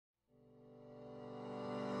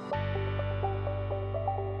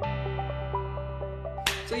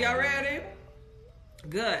y'all ready?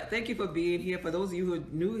 Good. Thank you for being here. For those of you who are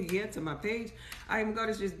new here to my page, I am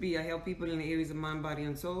Goddess Just Be. I help people in the areas of mind, body,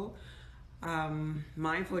 and soul.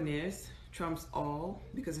 Mindfulness trumps all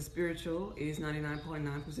because the spiritual is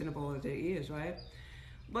 99.9% of all that there is, right?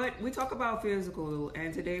 But we talk about physical,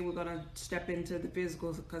 and today we're going to step into the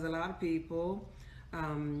physical because a lot of people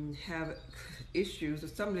have issues or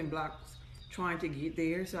stumbling blocks trying to get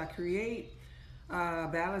there. So I create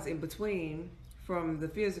balance in between from the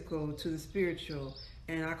physical to the spiritual,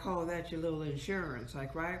 and I call that your little insurance,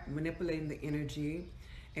 like, right? Manipulating the energy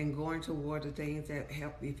and going toward the things that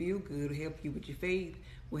help you feel good, help you with your faith,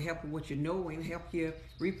 will help you with your knowing, help you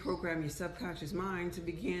reprogram your subconscious mind to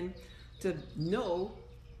begin to know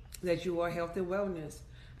that you are health and wellness.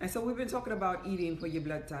 And so we've been talking about eating for your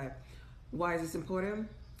blood type. Why is this important?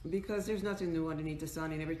 Because there's nothing new underneath the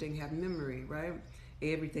sun, and everything have memory, right?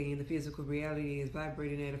 Everything in the physical reality is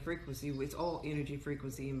vibrating at a frequency. It's all energy,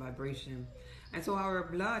 frequency, and vibration. And so our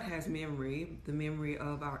blood has memory, the memory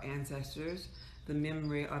of our ancestors, the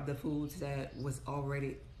memory of the foods that was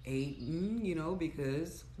already eaten, you know,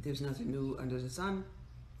 because there's nothing new under the sun.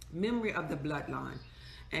 Memory of the bloodline.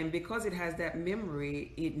 And because it has that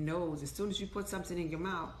memory, it knows as soon as you put something in your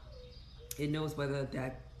mouth, it knows whether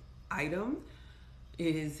that item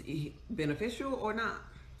is beneficial or not,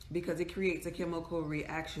 because it creates a chemical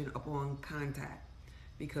reaction upon contact,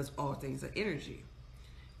 because all things are energy,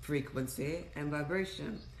 frequency, and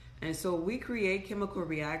vibration. And so we create chemical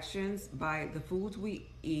reactions by the foods we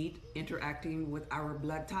eat interacting with our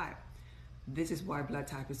blood type. This is why blood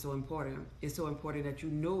type is so important. It's so important that you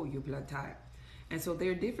know your blood type. And so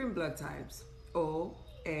there are different blood types: O,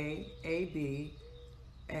 A, AB,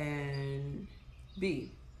 and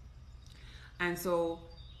B. And so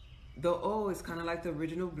the O is kind of like the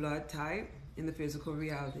original blood type in the physical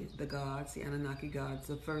reality. The gods, the Anunnaki gods,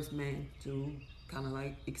 the first man to kind of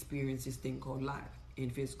like experience this thing called life in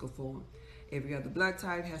physical form. Every other blood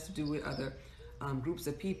type has to do with other groups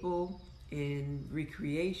of people in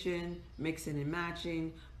recreation, mixing and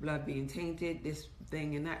matching, blood being tainted, this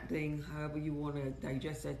thing and that thing, however you want to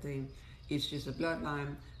digest that thing. It's just a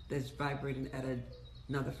bloodline that's vibrating at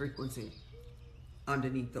another frequency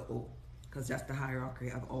underneath the O, because that's the hierarchy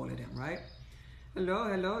of all of them, right? Hello,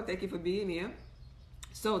 hello, thank you for being here.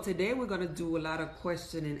 So today we're going to do a lot of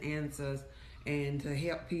question and answers, and to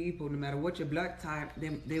help people, no matter what your blood type,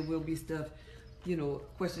 then there will be stuff, you know,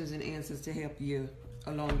 questions and answers to help you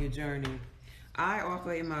along your journey. I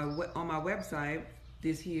offer on my website,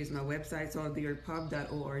 this here is my website, it's on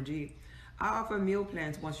theearthpub.org. I offer meal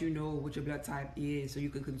plans once you know what your blood type is, so you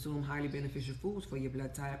can consume highly beneficial foods for your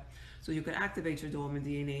blood type, so you can activate your dormant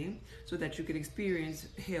DNA, so that you can experience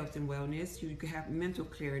health and wellness, you can have mental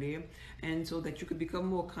clarity, and so that you can become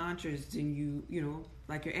more conscious than you know,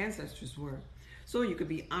 like your ancestors were. So you could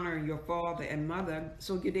be honoring your father and mother,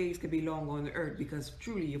 so your days could be long on the earth, because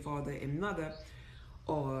truly your father and mother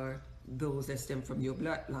are those that stem from your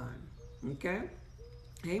bloodline. Okay?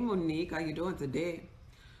 Hey Monique, how you doing today?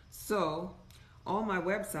 So on my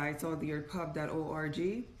website, so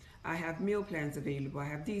theearthpub.org, I have meal plans available, I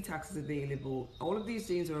have detoxes available. All of these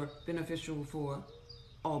things are beneficial for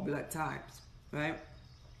all blood types, right?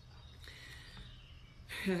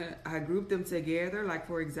 I group them together, like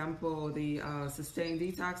for example, the Sustain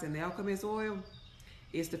Detox and the Alchemist Oil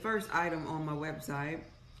is the first item on my website,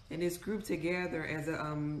 and it's grouped together as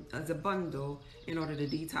a bundle in order to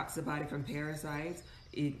detox the body from parasites,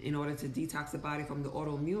 in order to detox the body from the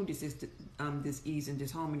autoimmune disease and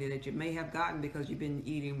disharmony that you may have gotten because you've been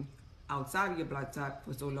eating outside of your blood type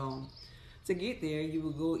for so long. To get there, you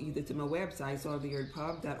will go either to my website, so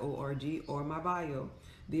theearthpub.org, or my bio.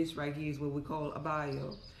 This right here is what we call a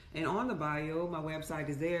bio. And on the bio, my website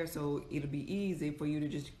is there, so it'll be easy for you to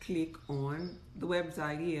just click on the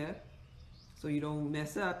website here, so you don't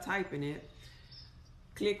mess up typing it.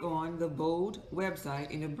 Click on the bold website,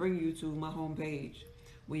 and it'll bring you to my homepage.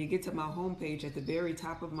 When you get to my homepage, at the very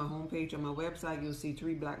top of my homepage on my website, you'll see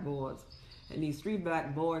 3 black boards. And these 3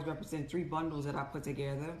 black boards represent 3 bundles that I put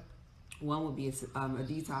together. One would be a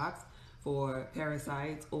detox for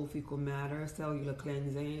parasites, old fecal matter, cellular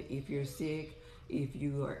cleansing, if you're sick, if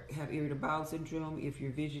you have irritable bowel syndrome, if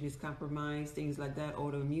your vision is compromised, things like that,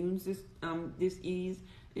 autoimmune disease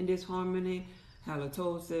and disharmony,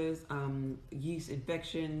 halitosis, yeast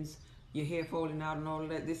infections, your hair falling out and all of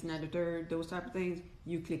that, this and that, the third, those type of things,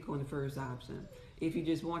 you click on the first option. If you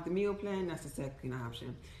just want the meal plan, that's the second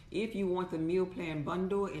option. If you want the meal plan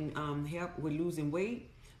bundle and help with losing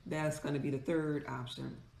weight, that's going to be the third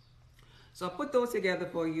option. So I put those together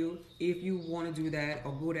for you if you want to do that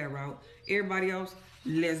or go that route. Everybody else,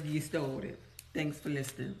 let's get started. Thanks for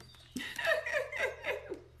listening.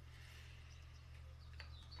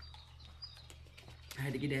 I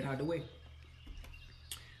had to get that out of the way.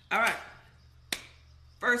 All right.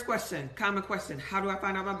 First question, common question. How do I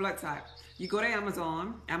find out my blood type? You go to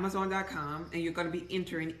Amazon, Amazon.com, and you're going to be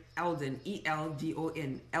entering Eldon,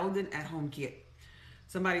 E-L-D-O-N, Eldon at Home Kit.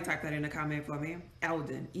 Somebody type that in the comment for me.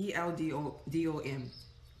 Eldon, E-L-D-O-N.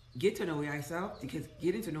 Get to know yourself, because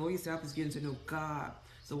getting to know yourself is getting to know God.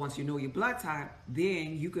 So once you know your blood type,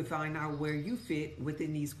 then you can find out where you fit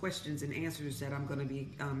within these questions and answers that I'm going to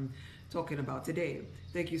be talking about today.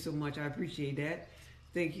 Thank you so much. I appreciate that.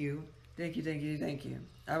 Thank you. Thank you, thank you, thank you.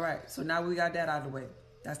 All right, so now we got that out of the way.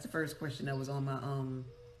 That's the first question that was on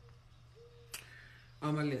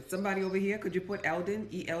my list. Somebody over here, could you put Eldon,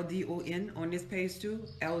 E-L-D-O-N, on this page too?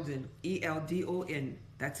 Eldon, E-L-D-O-N.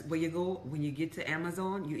 That's where you go when you get to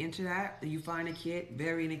Amazon. You enter that, and you find a kit,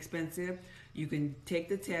 very inexpensive. You can take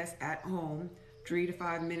the test at home, 3 to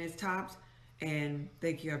 5 minutes tops. And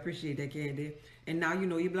thank you, I appreciate that, Candy. And now you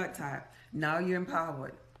know your blood type. Now you're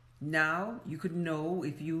empowered. Now you could know,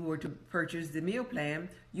 if you were to purchase the meal plan,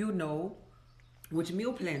 you know which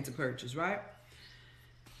meal plan to purchase, right?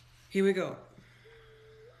 Here we go.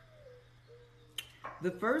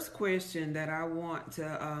 The first question that I want to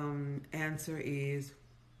answer is,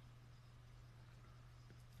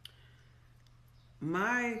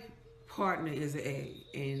 my partner is an A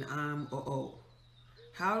and I'm a O.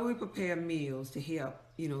 How do we prepare meals to help,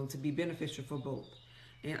 to be beneficial for both?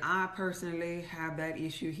 And I personally have that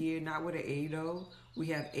issue here, not with an A though. We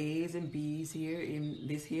have A's and B's here in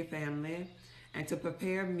this here family. And to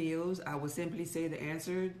prepare meals, I would simply say the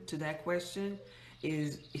answer to that question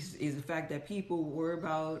is the fact that people worry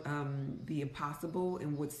about the impossible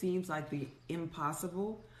and what seems like the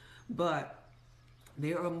impossible. But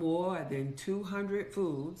there are more than 200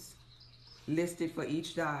 foods listed for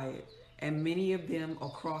each diet, and many of them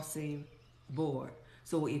are crossing board.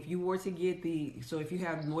 So if you were to get if you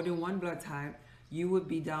have more than one blood type, you would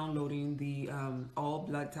be downloading the all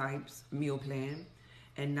blood types meal plan,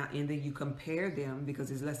 and then you compare them,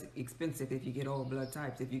 because it's less expensive if you get all blood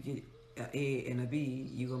types. If you get an A and a B,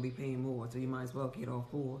 you're gonna be paying more, so you might as well get all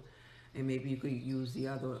 4, and maybe you could use the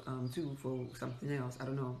other 2 for something else. I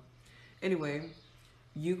don't know. Anyway,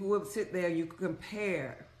 you will sit there, you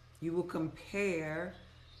will compare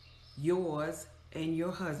yours and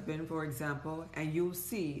your husband, for example, and you'll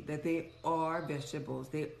see that they are vegetables,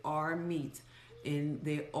 they are meat, and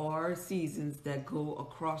there are seasons that go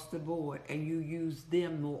across the board, and you use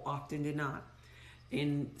them more often than not.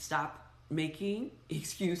 And stop making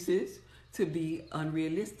excuses to be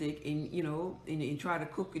unrealistic, and try to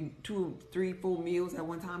cook in 2, 3, 4 meals at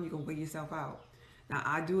one time. You're gonna wear yourself out. Now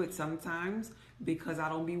I do it sometimes because I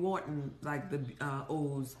don't be wanting like the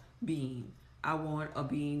O's bean. I want a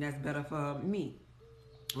bean that's better for me,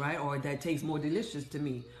 right? Or that tastes more delicious to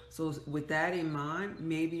me. So with that in mind,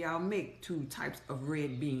 maybe I'll make 2 types of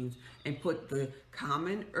red beans and put the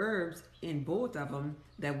common herbs in both of them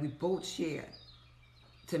that we both share,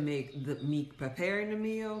 to make me preparing the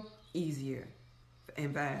meal easier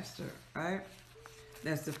and faster, right?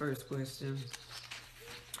 That's the first question.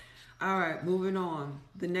 All right, moving on.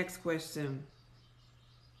 The next question.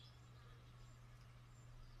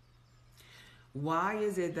 Why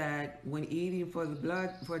is it that when eating for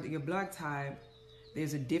your blood type,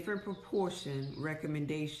 there's a different proportion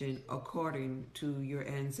recommendation according to your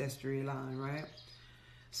ancestry line, right?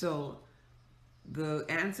 So the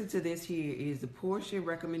answer to this here is the portion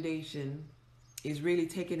recommendation is really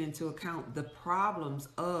taking into account the problems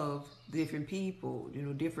of different people,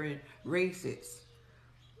 different races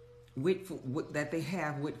that they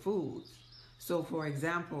have with foods. So for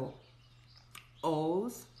example,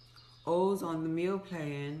 O's on the meal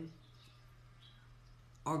plan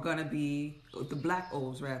are gonna be, the black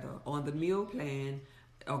O's rather, on the meal plan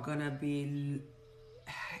are gonna be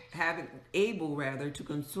able to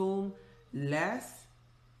consume less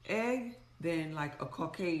egg than like a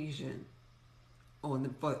Caucasian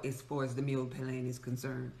as far as the meal plan is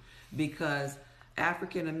concerned, because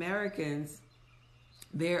African Americans,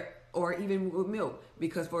 or even with milk,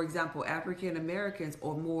 because for example, African Americans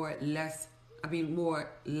are more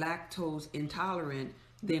lactose intolerant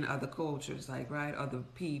than other cultures, other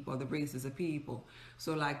people, other races of people.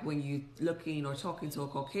 So like when you're looking or talking to a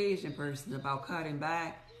Caucasian person about cutting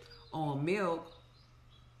back on milk,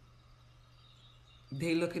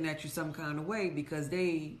 they looking at you some kind of way, because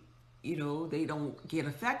they don't get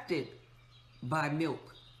affected by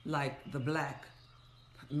milk like the black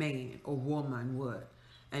man or woman would.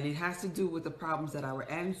 And it has to do with the problems that our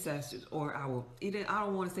ancestors, I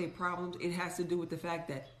don't want to say problems, it has to do with the fact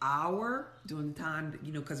that during the time,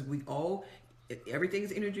 because everything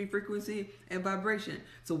is energy, frequency, and vibration.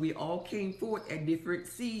 So we all came forth at different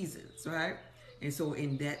seasons, right? And so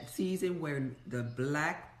in that season where the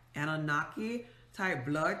black Anunnaki type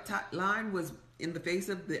blood line was in the face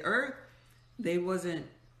of the earth, they wasn't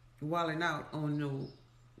wilding out on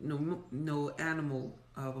no animal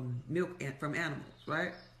milk from animals,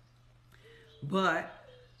 right? But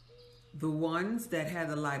the ones that had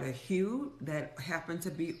a lighter hue that happened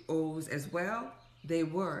to be O's as well, they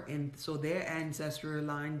were. And so their ancestral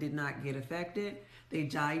line did not get affected. They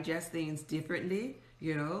digest things differently,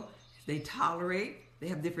 you know. They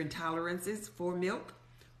have different tolerances for milk,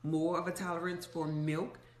 more of a tolerance for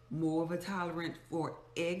milk, more of a tolerance for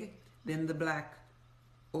egg than the black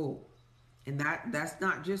O. And that's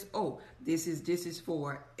not just O. This is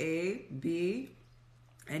for A, B,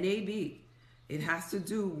 and AB. It has to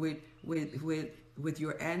do with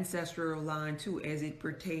your ancestral line too, as it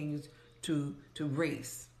pertains to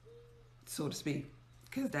race, so to speak,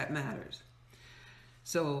 because that matters.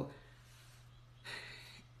 So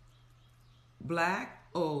black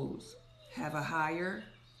O's have a higher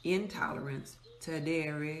intolerance to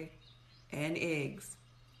dairy and eggs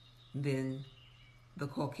than the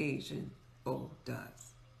Caucasian O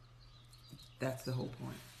does. That's the whole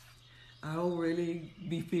point. I don't really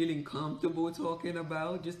be feeling comfortable talking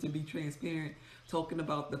about, just to be transparent, talking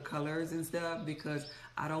about the colors and stuff, because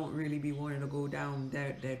I don't really be wanting to go down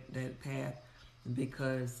that path,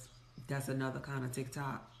 because that's another kind of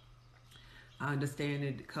TikTok. I understand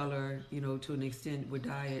that color, you know, to an extent with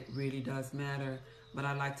diet really does matter, but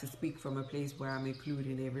I like to speak from a place where I'm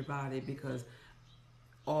including everybody, because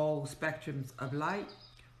all spectrums of light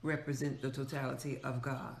represent the totality of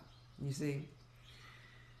God. You see?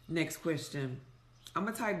 Next question. I'm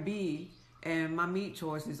a type B, and my meat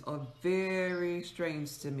choices are very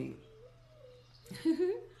strange to me.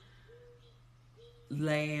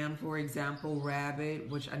 Lamb, for example, rabbit,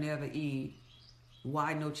 which I never eat.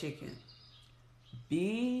 Why no chicken?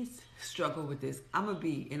 Bees struggle with this. I'm a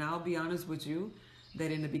bee, and I'll be honest with you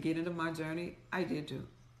that in the beginning of my journey, I did too.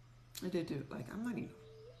 Like, I'm not eating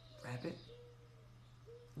rabbit,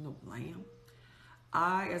 no lamb.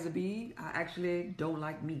 As a bee, I actually don't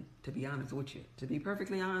like meat, to be honest with you. To be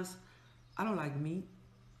perfectly honest, I don't like meat.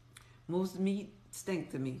 Most meat stink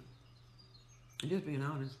to me. I'm just being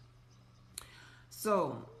honest.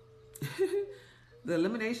 So, the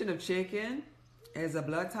elimination of chicken as a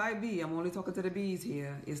blood type B, I'm only talking to the bees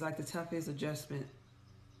here, is like the toughest adjustment.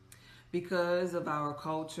 Because of our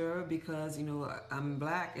culture, because, you know, I'm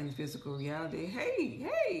black in physical reality.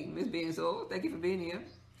 Hey, Miss Being Soul, thank you for being here.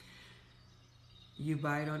 You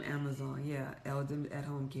buy it on Amazon. Yeah, Elden at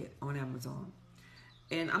Home Kit on Amazon.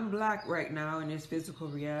 And I'm black right now in this physical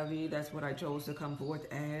reality. That's what I chose to come forth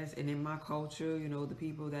as. And in my culture, you know, the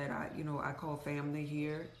people that I call family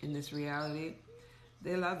here in this reality,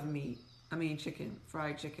 they love meat. I mean, chicken,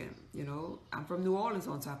 fried chicken, you know. I'm from New Orleans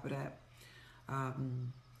on top of that.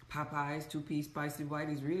 Popeye's 2-piece spicy white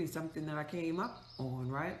is really something that I came up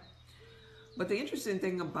on, right? But the interesting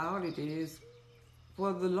thing about it is,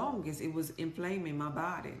 for the longest, it was inflaming my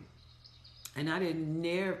body. And I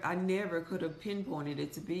never could have pinpointed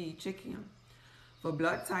it to be chicken. For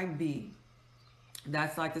blood type B,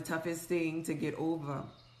 that's like the toughest thing to get over.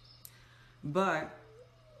 But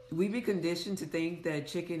we be conditioned to think that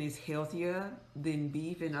chicken is healthier than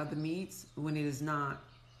beef and other meats when it is not.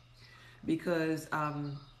 Because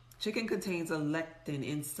chicken contains a lectin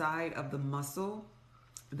inside of the muscle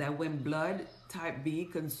that when blood type B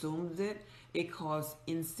consumes it, it causes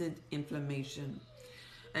instant inflammation.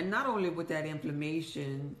 And not only with that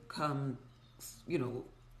inflammation comes, you know,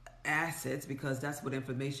 acids, because that's what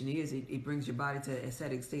inflammation is. It brings your body to an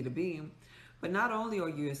acidic state of being. But not only are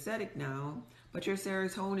you acidic now, but your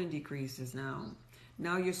serotonin decreases now.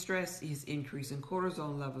 Now your stress is increasing.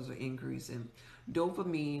 Cortisol levels are increasing.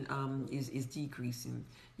 Dopamine is decreasing.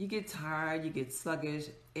 You get tired, you get sluggish,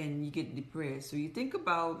 and you get depressed. So you think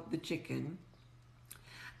about the chicken,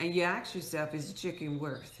 and you ask yourself, is the chicken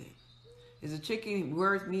worth it? Is the chicken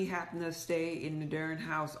worth me having to stay in the darn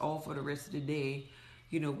house all for the rest of the day,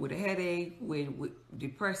 you know, with a headache, with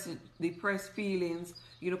depressed feelings,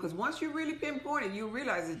 you know, because once you really pinpoint it, you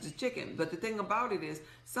realize it's a chicken. But the thing about it is,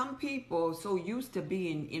 some people are so used to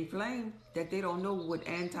being inflamed that they don't know what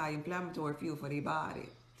anti-inflammatory feel for their body.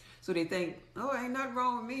 So they think, oh, ain't nothing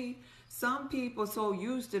wrong with me. Some people so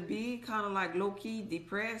used to be kind of like low-key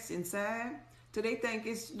depressed and sad, so they think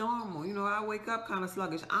it's normal. You know, I wake up kind of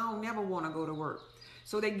sluggish. I don't never want to go to work.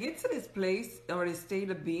 So they get to this place or this state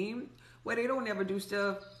of being where they don't ever do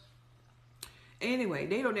stuff anyway.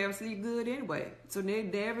 They don't ever sleep good anyway. So they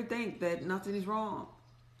ever think that nothing is wrong.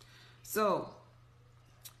 So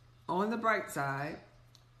on the bright side,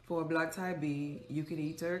 for blood type B, you can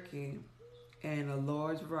eat turkey. and a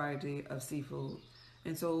large variety of seafood.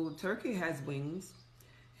 And so turkey has wings.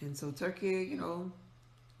 And so turkey, you know,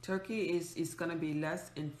 turkey is going to be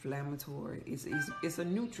less inflammatory. It's a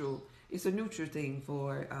neutral. It's a neutral thing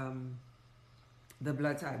for the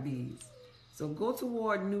blood type Bs. So go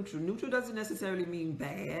toward neutral. Neutral doesn't necessarily mean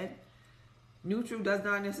bad. Neutral does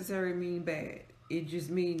not necessarily mean bad. It just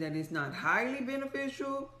means that it's not highly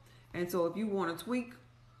beneficial. And so if you want to tweak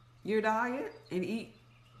your diet and eat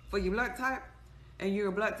for your blood type, and you're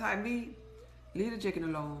a blood type B, leave the chicken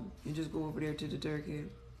alone and just go over there to the turkey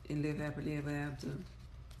and live happily ever after.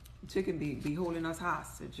 Chicken be holding us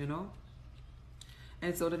hostage, you know.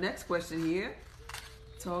 And so the next question here,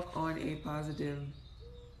 talk on a positive.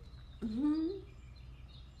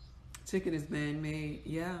 Chicken is man-made.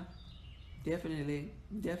 Yeah, definitely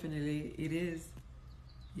it is.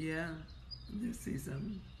 Yeah, let's see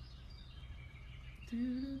something.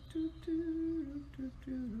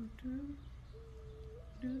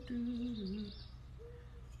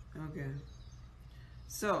 Okay,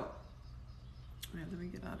 so let me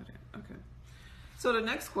get out of there. Okay, so the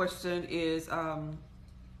next question is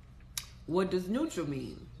what does neutral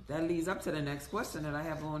mean? That leads up to the next question that I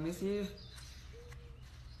have on this here.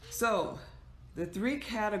 So the three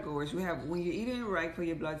categories you have when you're eating right for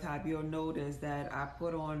your blood type, you'll notice that I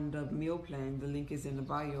put on the meal plan. The link is in the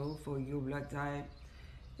bio for your blood type.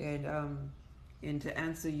 And to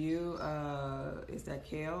answer you, is that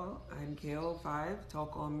Kale? I'm Kale 5.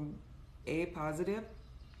 Talk on A positive.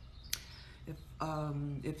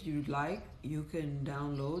 If you'd like, you can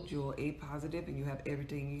download your A positive and you have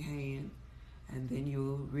everything in your hand. And then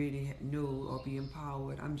you'll really know or be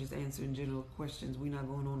empowered. I'm just answering general questions. We're not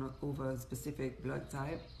going on over a specific blood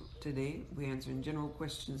type today. We're answering general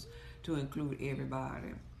questions to include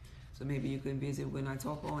everybody. So maybe you can visit when I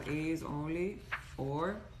talk on A's only,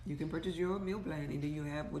 or you can purchase your meal plan and then you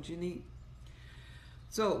have what you need.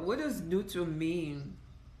 So what does neutral mean?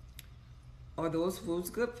 Are those foods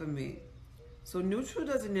good for me? So neutral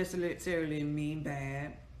doesn't necessarily mean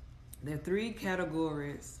bad. There are three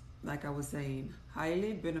categories. Like I was saying,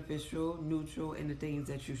 highly beneficial, neutral, and the things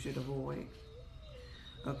that you should avoid.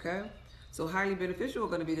 Okay? So highly beneficial are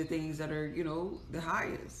going to be the things that are, you know, the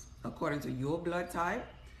highest. According to your blood type,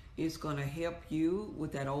 it's going to help you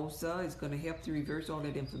with that ulcer. It's going to help to reverse all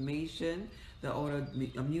that inflammation, the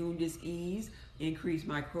autoimmune disease, increase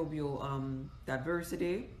microbial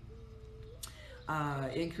diversity,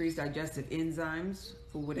 increase digestive enzymes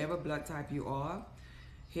for whatever blood type you are,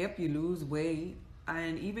 help you lose weight,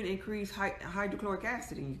 and even increase hydrochloric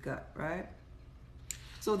acid in your gut, right?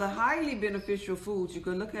 So the highly beneficial foods, you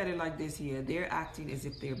can look at it like this here. They're acting as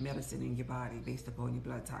if they're medicine in your body based upon your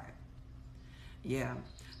blood type. Yeah.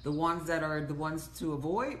 The ones that are the ones to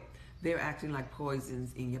avoid, they're acting like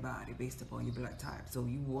poisons in your body based upon your blood type. So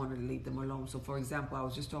you want to leave them alone. So for example, I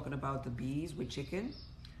was just talking about the bees with chicken.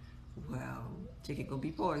 Well, chicken gonna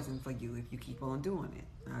be poison for you if you keep on doing it.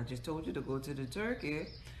 I just told you to go to the turkey.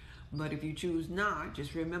 But if you choose not,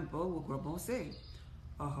 just remember what Grandma said.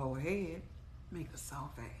 A whole head make a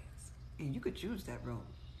soft ass. And you could choose that road.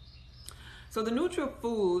 So the neutral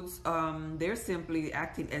foods, they're simply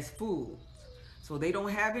acting as foods. So they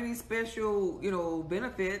don't have any special, you know,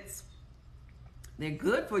 benefits. They're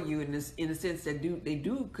good for you in the sense that they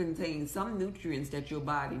do contain some nutrients that your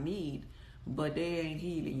body need, but they ain't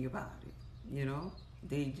healing your body. You know,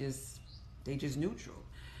 they just neutral.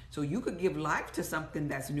 So you could give life to something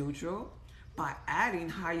that's neutral by adding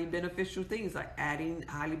highly beneficial things, like adding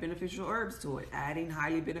highly beneficial herbs to it, adding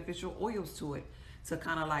highly beneficial oils to it, to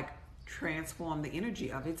kind of like transform the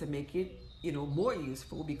energy of it to make it, you know, more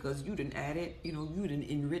useful because you didn't add it, you know, you didn't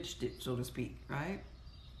enriched it, so to speak, right?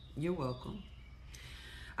 You're welcome.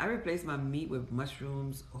 I replaced my meat with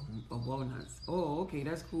mushrooms or walnuts. Oh, okay,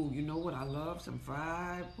 that's cool. You know what I love? Some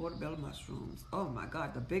fried portobello mushrooms. Oh my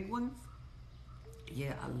God, the big ones.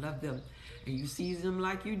 Yeah, I love them. And you season them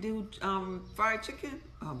like you do fried chicken.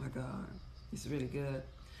 Oh my God, it's really good.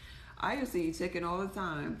 I used to eat chicken all the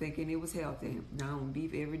time thinking it was healthy. Now I'm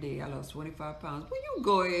beef every day. I lost 25 pounds. Well, you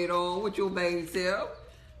go ahead on with your baby self.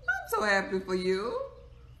 I'm so happy for you.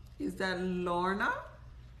 Is that Lorna?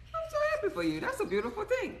 I'm so happy for you. That's a beautiful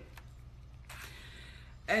thing.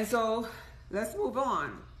 And so let's move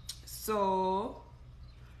on. So,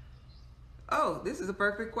 oh, this is a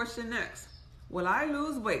perfect question next. Will I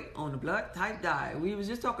lose weight on the blood type diet? We was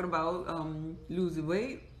just talking about losing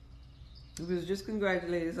weight. We was just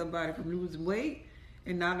congratulating somebody for losing weight.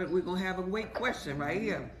 And now that we're going to have a weight question right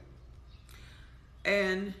here.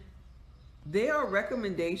 And there are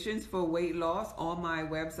recommendations for weight loss on my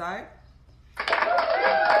website.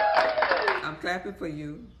 I'm clapping for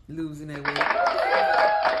you losing that weight.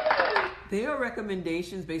 There are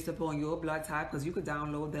recommendations based upon your blood type, because you could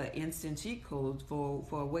download the instant cheat codes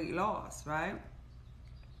for weight loss, right?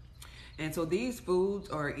 And so these foods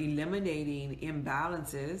are eliminating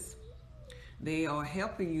imbalances. They are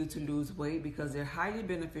helping you to lose weight because they're highly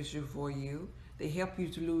beneficial for you. They help you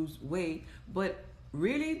to lose weight, but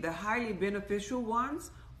really the highly beneficial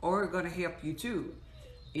ones are going to help you too.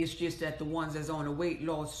 It's just that the ones that's on a weight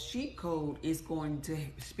loss cheat code is going to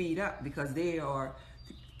speed up, because they are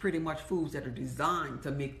pretty much foods that are designed to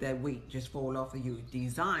make that weight just fall off of you,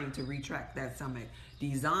 designed to retract that stomach,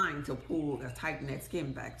 designed to tighten that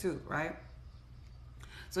skin back too, right?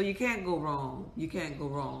 So you can't go wrong. You can't go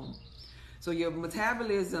wrong. So your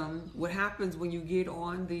metabolism, what happens when you get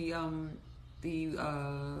on the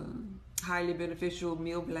highly beneficial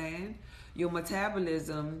meal plan, your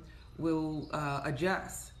metabolism will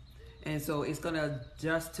adjust. And so it's going to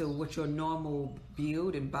adjust to what your normal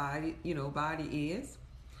build and body is.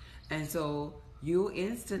 And so you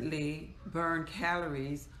instantly burn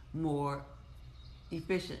calories more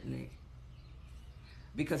efficiently,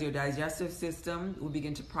 because your digestive system will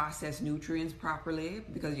begin to process nutrients properly.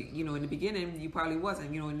 Because, in the beginning, you probably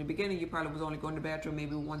wasn't. In the beginning, you probably was only going to the bathroom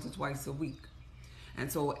maybe once or twice a week. And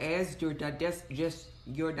so as your digestive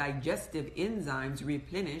enzymes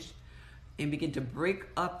replenish and begin to break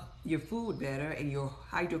up your food better, and your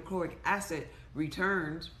hydrochloric acid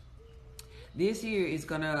returns, this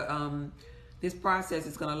process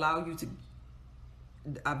is gonna allow you to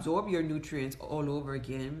absorb your nutrients all over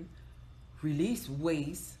again, release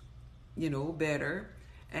waste, better.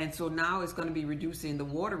 And so now it's gonna be reducing the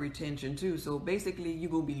water retention too. So basically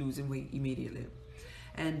you're gonna be losing weight immediately.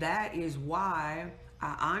 And that is why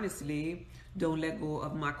I honestly don't let go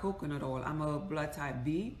of my coconut oil. I'm a blood type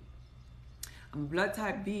B.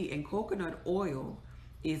 And coconut oil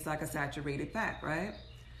is like a saturated fat, right?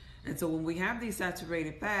 And so when we have these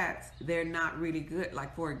saturated fats, they're not really good.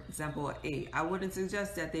 Like, for example, I wouldn't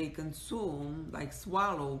suggest that they consume,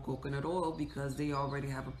 swallow coconut oil, because they already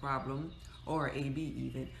have a problem, or AB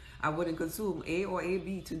even. I wouldn't consume A or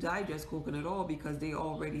AB to digest coconut oil, because they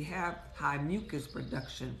already have high mucus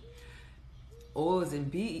production. O's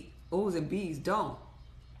and B's don't.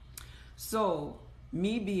 So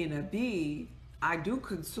me being a B, I do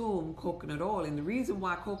consume coconut oil, and the reason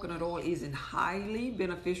why coconut oil isn't highly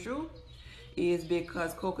beneficial is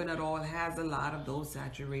because coconut oil has a lot of those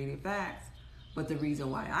saturated fats. But the reason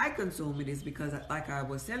why I consume it is because, like I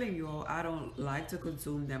was telling you all, I don't like to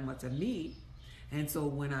consume that much of meat. And so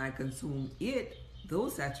when I consume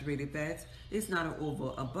those saturated fats, it's not an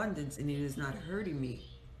overabundance, and it is not hurting me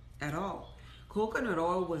at all. Coconut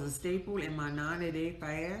oil was a staple in my 90-day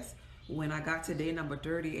fast. When I got to day number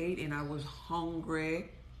 38 and I was hungry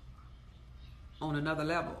on another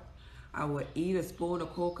level, I would eat a spoon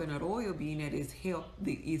of coconut oil, being that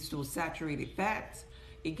it's those saturated fats.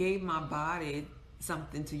 It gave my body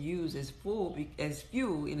something to use as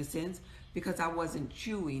fuel, in a sense, because I wasn't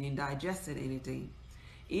chewing and digesting anything.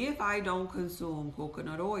 If I don't consume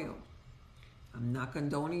coconut oil, I'm not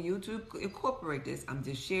condoning you to incorporate this. I'm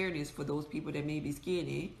just sharing this for those people that may be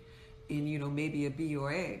skinny and, maybe a B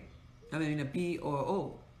or A. a B or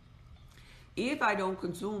O. If I don't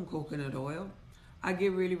consume coconut oil, I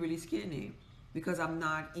get really, really skinny, because I'm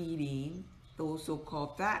not eating those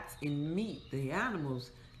so-called fats in meat, the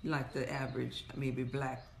animals, like the average, maybe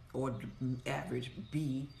black or average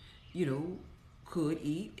B, could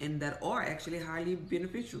eat, and that are actually highly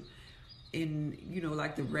beneficial. And,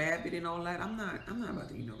 like the rabbit and all that, I'm not about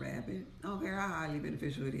to eat no rabbit. I don't care how highly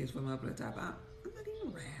beneficial it is for my blood type. I'm not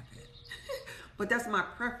eating rabbit. But that's my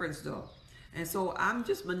preference though. And so I'm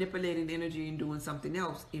just manipulating energy and doing something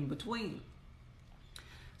else in between.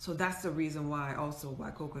 So that's the reason why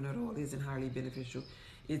coconut oil isn't highly beneficial.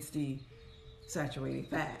 It's the saturated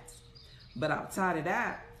fats. But outside of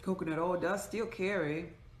that, coconut oil does still carry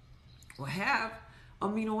or have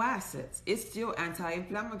amino acids. It's still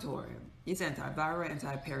anti-inflammatory. It's antiviral,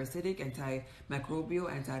 anti-parasitic,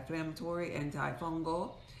 antimicrobial, anti-inflammatory,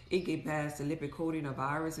 antifungal. It gets past the lipid coating of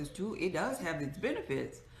viruses too. It does have its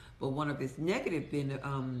benefits, but one of its negative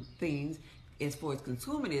things, as far as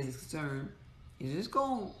consuming is concerned, is it's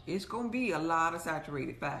gonna be a lot of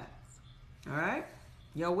saturated fats. All right,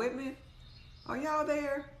 y'all with me? Are y'all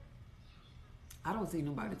there? I don't see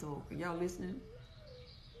nobody talking. Y'all listening?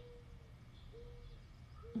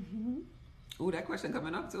 Ooh, that question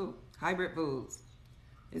coming up too. Hybrid foods.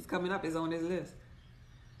 It's coming up. It's on this list.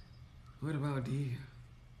 What about deer?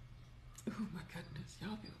 Oh my goodness.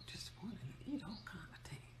 Y'all just want to eat all kind of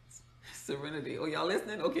things. Serenity. Oh, y'all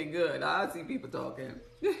listening? Okay, good. I see people talking.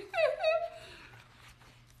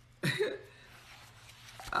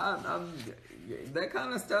 that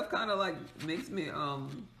kind of stuff kind of like makes me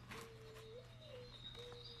kind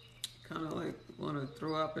of like want to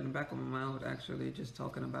throw up in the back of my mouth, actually, just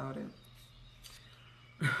talking about it.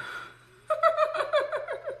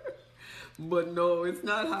 But no, it's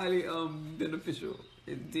not highly beneficial.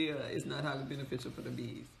 It's not highly beneficial for the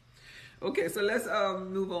bees. Okay, so let's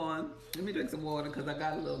move on. Let me drink some water because I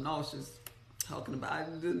got a little nauseous talking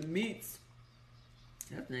about the meats.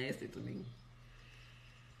 That's nasty to me.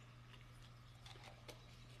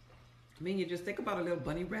 I mean, you just think about a little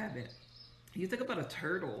bunny rabbit. You think about a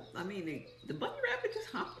turtle. I mean, the bunny rabbit just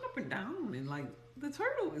hopping up and down, and like the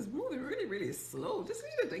turtle is moving really, really slow. Just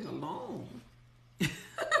leave the thing alone.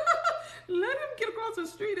 Let him get across the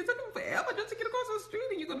street. It took him forever just to get across the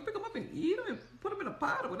street, and you're gonna pick him up and eat him and put him in a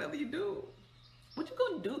pot or whatever you do. What you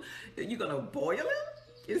gonna do? You gonna boil him?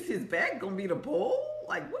 Is his back gonna be the bowl?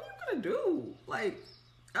 Like, what are you gonna do? Like,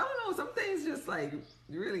 I don't know. Some things just like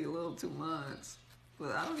really a little too much.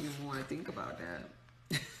 But I don't even want to think about that.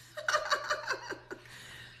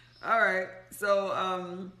 All right,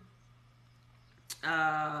 so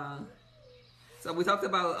so we talked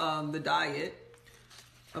about the diet,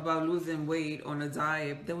 about losing weight on a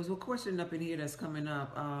diet. There was a question up in here that's coming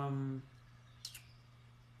up.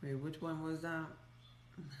 Wait, which one was that?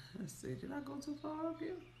 Let's see. Did I go too far up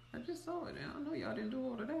here? I just saw it. I know y'all didn't do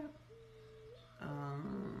all of that.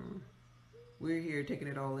 We're here taking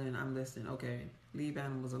it all in. I'm listening. Okay. Leave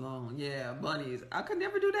animals alone. Yeah, bunnies. I could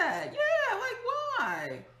never do that. Yeah, like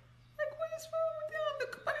why? Like what is wrong with them? The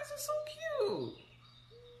bunnies are so cute.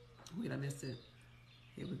 Wait, I missed it.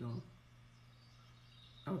 Here we go.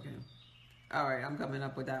 Okay. All right, I'm coming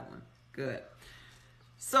up with that one. Good.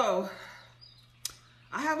 So,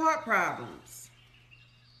 I have heart problems.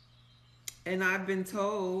 And I've been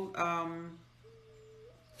told,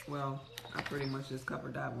 well, I pretty much just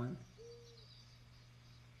covered that one.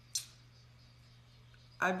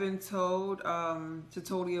 I've been told to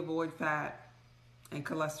totally avoid fat and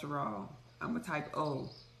cholesterol. I'm a type O.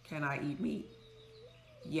 Can I eat meat?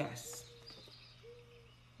 Yes.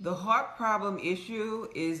 The heart problem issue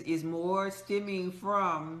is more stemming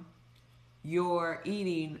from your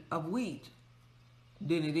eating of wheat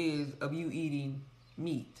than it is of you eating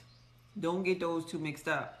meat. Don't get those two mixed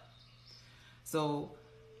up. So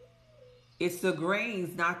it's the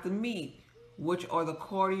grains, not the meat, which are the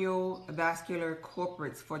cardiovascular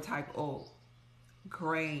culprits for type O.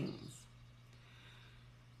 Grains.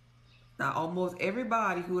 Now, almost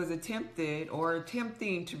everybody who has attempted or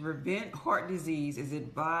attempting to prevent heart disease is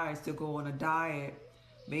advised to go on a diet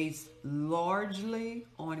based largely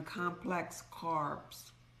on complex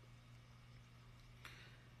carbs.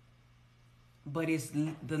 But it's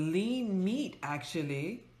the lean meat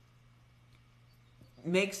actually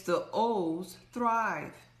makes the O's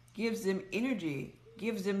thrive, gives them energy,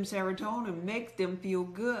 gives them serotonin, makes them feel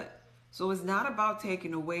good. So it's not about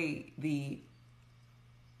taking away the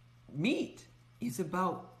meat. It's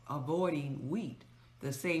about avoiding wheat,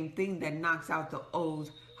 the same thing that knocks out the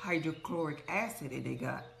O's hydrochloric acid in their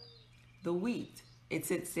gut. The wheat, it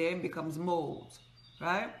sits there and becomes molds,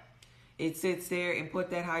 right? It sits there and put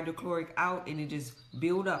that hydrochloric out, and it just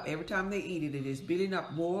build up. Every time they eat it, it is building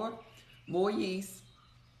up more yeast,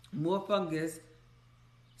 more fungus,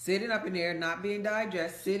 sitting up in there, not being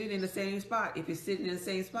digested, sitting in the same spot. If it's sitting in the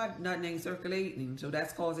same spot, nothing ain't circulating. So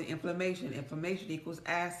that's causing inflammation. Inflammation equals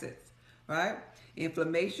acids, right?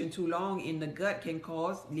 Inflammation too long in the gut can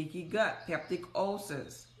cause leaky gut, peptic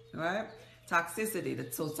ulcers, right?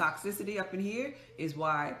 Toxicity. So toxicity up in here is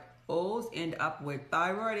why O's end up with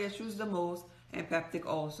thyroid issues the most and peptic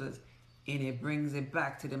ulcers. And it brings it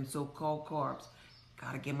back to them so-called carbs.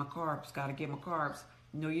 Gotta get my carbs, gotta get my carbs.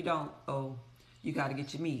 No, you don't. Oh, you gotta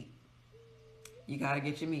get your meat. You gotta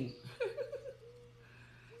get your meat.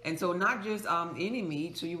 And so not just any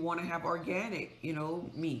meat, so you wanna have organic,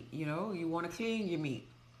 meat, you wanna clean your meat.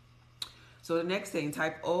 So the next thing,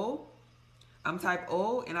 type O. I'm type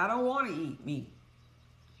O and I don't wanna eat meat.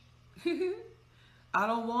 I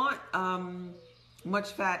don't want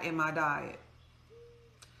much fat in my diet.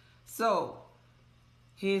 So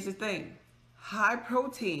here's the thing. High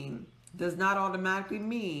protein does not automatically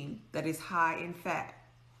mean that it's high in fat.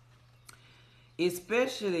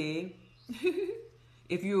 Especially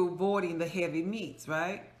if you're avoiding the heavy meats,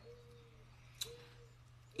 right?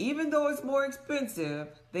 Even though it's more expensive,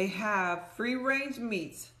 they have free-range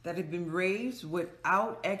meats that have been raised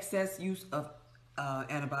without excess use of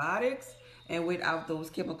antibiotics and without those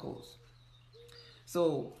chemicals.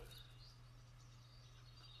 So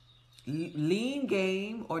lean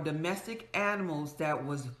game or domestic animals that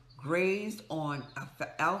was grazed on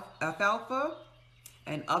alfalfa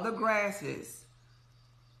and other grasses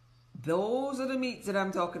Those are the meats that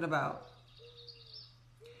I'm talking about.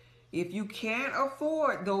 If you can't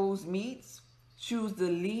afford those meats, choose the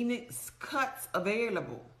leanest cuts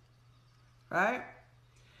available, right?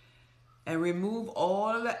 And remove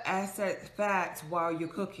all the excess fats while you're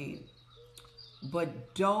cooking.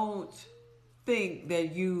 But don't think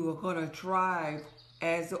that you are going to thrive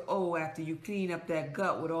as after you clean up that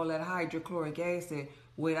gut with all that hydrochloric acid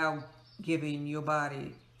without giving your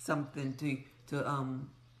body something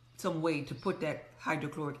some way to put that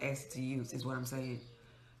hydrochloric acid to use, is what I'm saying.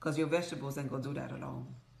 Because your vegetables ain't going to do that alone.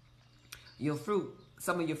 Your fruit,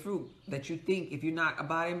 some of your fruit that you think, if you're not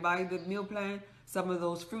abiding by the meal plan, some of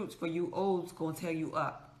those fruits for you olds going to tear you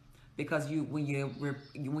up. Because when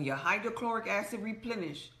your hydrochloric acid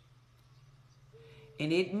replenish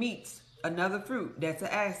and it meets another fruit that's an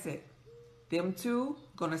acid, them two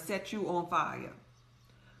going to set you on fire.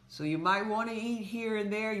 So you might want to eat here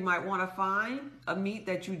and there. You might want to find a meat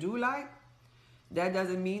that you do like. That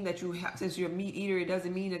doesn't mean that you have, since you're a meat eater, it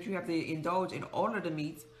doesn't mean that you have to indulge in all of the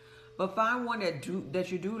meats. But find one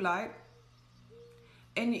that you do like.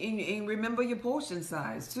 And remember your portion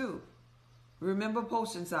size too. Remember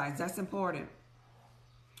portion size. That's important.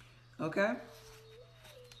 Okay?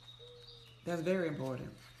 That's very important.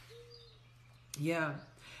 Yeah.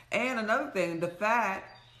 And another thing, the fat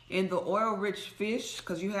in the oil-rich fish,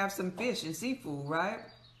 because you have some fish and seafood, right?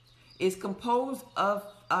 Is composed of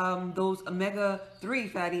those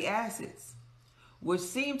omega-3 fatty acids, which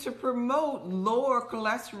seem to promote lower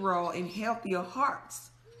cholesterol and healthier hearts.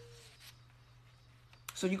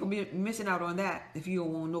 So you can be missing out on that if you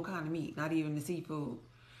don't want no kind of meat, not even the seafood.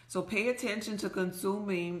 So pay attention to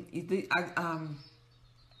consuming.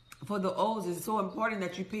 For the oils, it's so important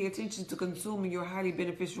that you pay attention to consuming your highly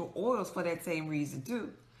beneficial oils for that same reason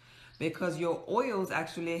too. Because your oils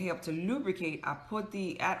actually help to lubricate. I put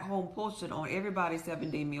the at-home portion on everybody's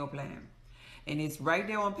 7-day meal plan. And it's right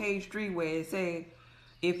there on page 3 where it says,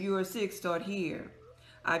 if you are sick, start here.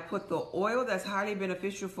 I put the oil that's highly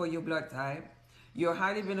beneficial for your blood type, your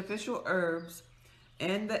highly beneficial herbs,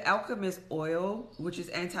 and the alchemist oil, which is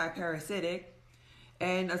anti-parasitic,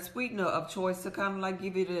 and a sweetener of choice to kind of like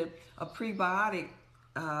give it a prebiotic,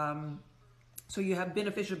 so you have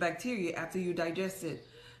beneficial bacteria after you digest it.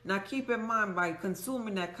 Now keep in mind, by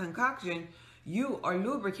consuming that concoction, you are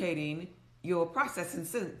lubricating your processing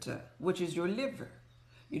center, which is your liver.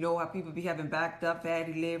 You know how people be having backed up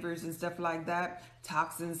fatty livers and stuff like that?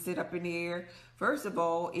 Toxins sit up in the air. First of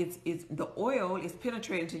all, it's the oil is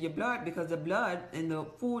penetrating to your blood, because the blood and the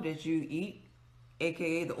food that you eat,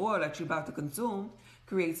 aka the oil that you're about to consume,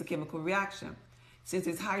 creates a chemical reaction. Since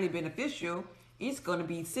it's highly beneficial, it's going to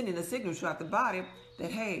be sending a signal throughout the body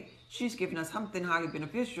that, hey, she's giving us something highly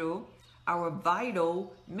beneficial, our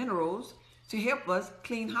vital minerals, to help us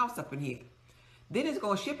clean house up in here. Then it's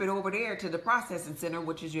going to ship it over there to the processing center,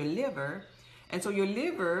 which is your liver. And so your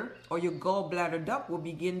liver or your gallbladder duct will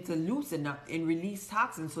begin to loosen up and release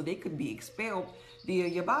toxins so they can be expelled via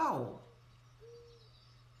your bowel.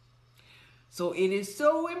 So it is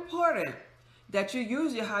so important that you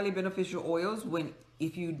use your highly beneficial oils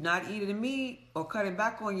if you're not eating meat or cutting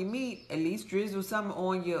back on your meat, at least drizzle some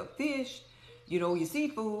on your fish, your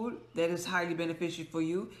seafood that is highly beneficial for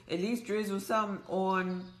you. At least drizzle some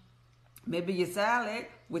on maybe your salad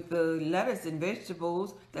with the lettuce and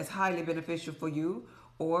vegetables that's highly beneficial for you.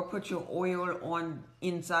 Or put your oil on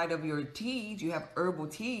inside of your teas. You have herbal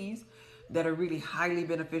teas that are really highly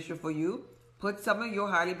beneficial for you. Put some of your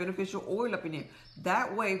highly beneficial oil up in there.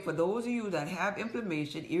 That way, for those of you that have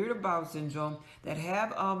inflammation, irritable bowel syndrome, that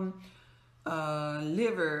have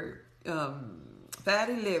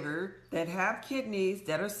fatty liver, that have kidneys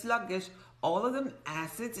that are sluggish, all of them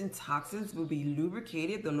acids and toxins will be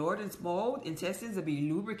lubricated. The large and small intestines will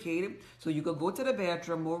be lubricated, so you can go to the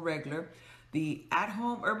bathroom more regular. The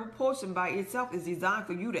at-home herbal potion by itself is designed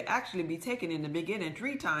for you to actually be taken in the beginning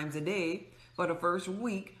 3 times a day for the first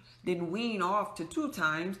week, then wean off to 2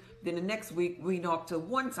 times, then the next week wean off to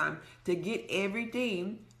 1 time, to get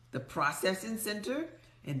everything, the processing center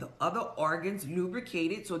and the other organs,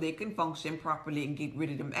 lubricated so they can function properly and get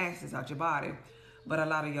rid of them acids out your body. But a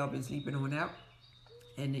lot of y'all been sleeping on that,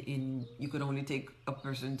 and you could only take a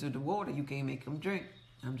person to the water. You can't make them drink.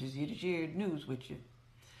 I'm just here to share news with you.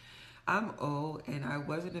 I'm old and I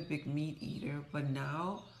wasn't a big meat eater, but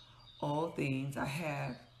now all things I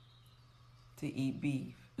have to eat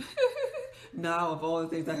beef. Now of all the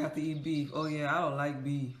things I have to eat beef. Oh yeah, I don't like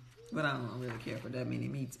beef, but I don't really care for that many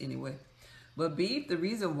meats anyway. But beef, the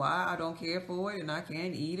reason why I don't care for it and I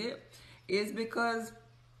can't eat it is because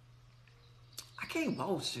I can't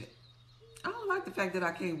wash it. I don't like the fact that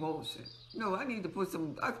I can't wash it. No, I need to put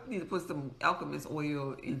some. I need to put some alchemist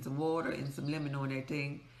oil in some water and some lemon on that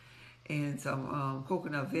thing, and some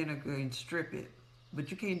coconut vinegar and strip it. But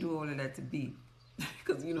you can't do all of that to beef,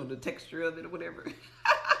 because you know the texture of it or whatever.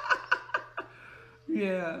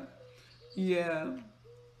 Yeah, yeah,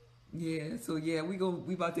 yeah. So yeah, we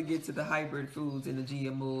about to get to the hybrid foods and the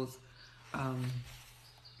GMOs. Um,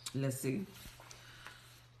 let's see.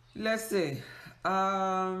 Let's see.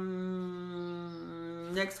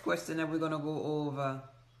 Next question that we're gonna go over.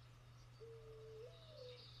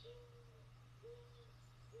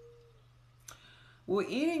 Will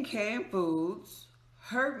eating canned foods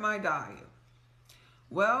hurt my diet?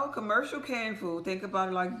 Well, commercial canned food, think about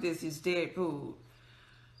it like this, it's dead food.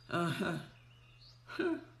 Uh,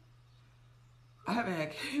 I haven't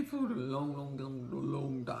had canned food in a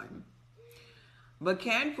long time. But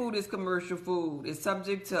canned food is commercial food. It's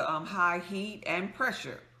subject to high heat and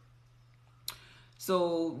pressure.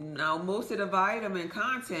 So now most of the vitamin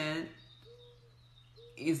content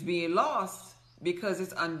is being lost because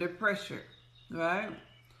it's under pressure, right?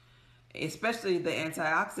 Especially the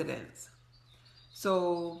antioxidants.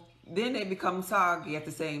 So then they become soggy at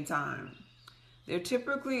the same time. They're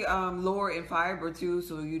typically lower in fiber too,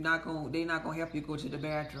 so they're not gonna help you go to the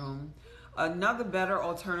bathroom. Another better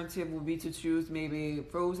alternative would be to choose maybe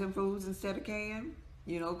frozen foods instead of canned.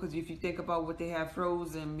 You know, because if you think about what they have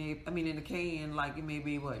frozen, in the can, like it may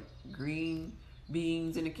be what, green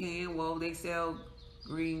beans in the can. Well, they sell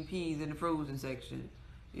green peas in the frozen section.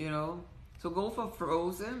 You know, so go for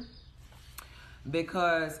frozen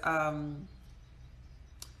because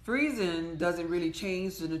freezing doesn't really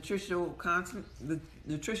change the nutritional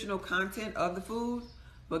content of the food,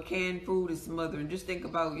 but canned food is smothering. Just think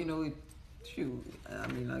about, you know, shoot, I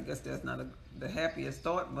mean, I guess that's not the happiest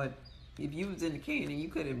thought, but if you was in the can and you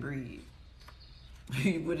couldn't breathe,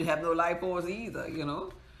 you wouldn't have no life force either, you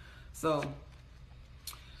know? So,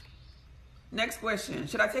 next question.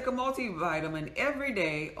 Should I take a multivitamin every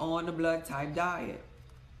day on the blood type diet?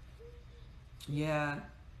 Yeah.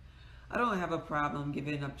 I don't have a problem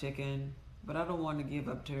giving up chicken, but I don't want to give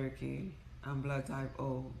up turkey. I'm blood type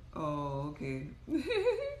O. Oh, okay.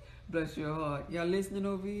 Bless your heart. Y'all listening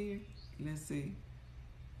over here? Let's see.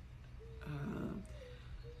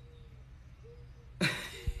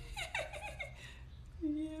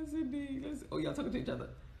 Yes, indeed. Oh, y'all talking to each other.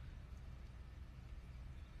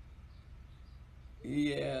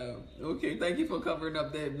 Yeah. Okay. Thank you for covering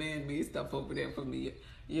up that man-made stuff over there for me.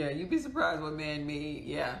 Yeah. You'd be surprised what man-made.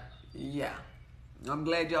 Yeah. Yeah. I'm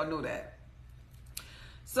glad y'all know that.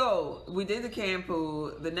 So we did the canned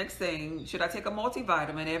food. The next thing, should I take a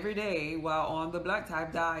multivitamin every day while on the blood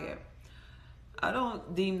type diet? I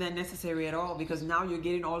don't deem that necessary at all because now you're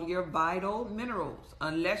getting all your vital minerals.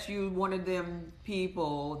 Unless you're one of them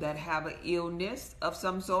people that have an illness of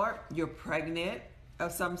some sort, you're pregnant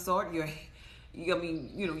of some sort, you're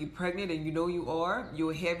pregnant and you know you are,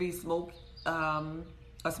 you're a heavy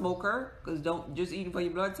a smoker, because don't just eating for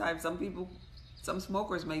your blood type. Some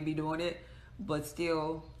smokers may be doing it, but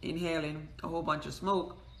still inhaling a whole bunch of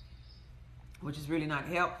smoke, which is really not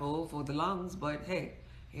helpful for the lungs, but hey,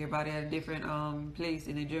 everybody has a different place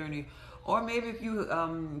in the journey. Or maybe if you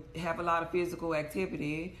have a lot of physical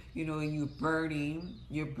activity, you know, and you're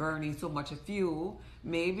burning so much of fuel,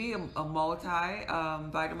 maybe a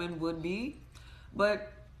multi-vitamin would be.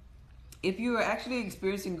 But if you are actually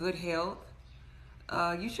experiencing good health,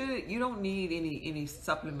 you don't need any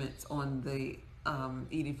supplements on the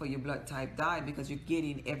eating for your blood type diet because you're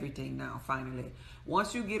getting everything now finally.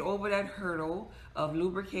 Once you get over that hurdle of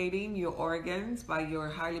lubricating your organs by your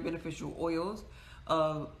highly beneficial oils,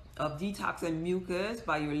 of detoxing mucus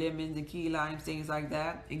by your lemons and key limes, things like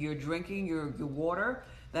that, and you're drinking your water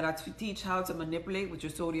that I teach how to manipulate with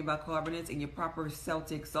your sodium bicarbonates and your proper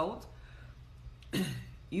Celtic salt,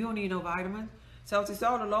 you don't need no vitamins. Celtic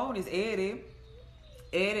salt alone is 80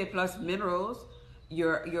 plus minerals.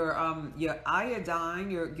 Your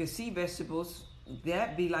iodine, your sea vegetables,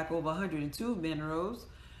 that be like over 102 minerals.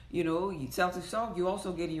 You know, Celtic salt, you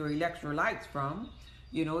also getting your electrolytes from.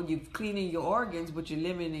 You know, you're cleaning your organs with your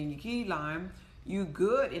lemon and your key lime. You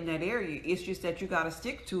good in that area. It's just that you got to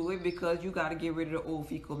stick to it because you got to get rid of the old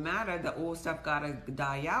fecal matter. The old stuff got to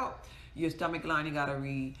die out. Your stomach lining got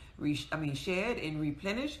to shed and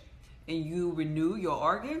replenish, and you renew your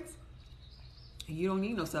organs. You don't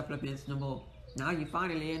need no supplements no more. Now you're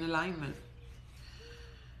finally in alignment.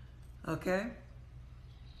 Okay?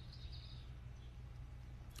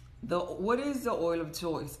 What is the oil of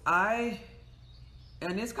choice?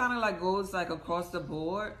 And this kind of like goes like across the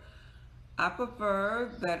board. I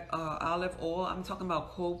prefer that olive oil. I'm talking about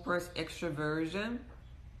cold pressed extra virgin.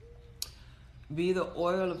 be the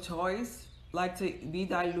oil of choice, like to be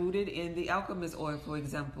diluted in the alchemist oil, for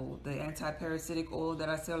example, the anti-parasitic oil that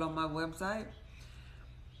I sell on my website.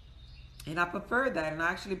 And I prefer that, and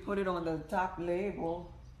I actually put it on the top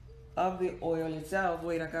label of the oil itself.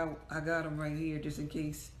 Wait, I got them right here just in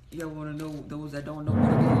case y'all want to know, those that don't know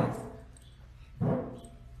what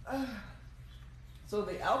it is. So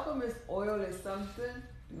the alchemist oil is something.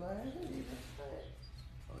 Do I have it even?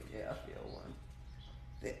 Oh yeah, I feel one.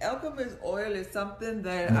 The alchemist oil is something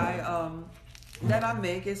that I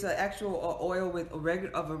make. It's an actual oil with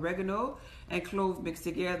oregano and cloves mixed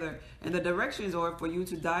together. And the directions are for you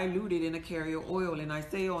to dilute it in a carrier oil. And I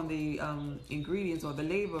say on the ingredients or the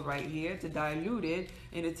label right here to dilute it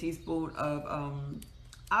in a teaspoon of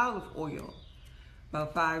olive oil.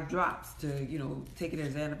 About 5 drops to, take it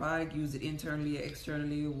as antibiotic, use it internally or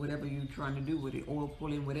externally, or whatever you're trying to do with it, oil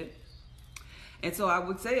pulling with it. And so I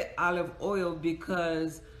would say olive oil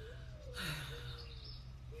because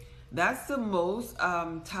that's the most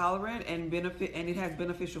tolerant and it has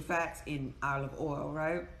beneficial fats in olive oil,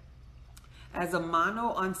 right? As a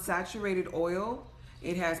mono unsaturated oil,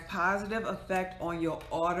 it has positive effect on your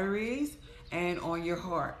arteries and on your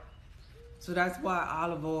heart. So that's why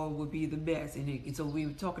olive oil would be the best. And so we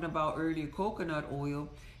were talking about earlier coconut oil.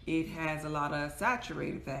 It has a lot of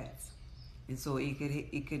saturated fats, and so it could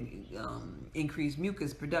increase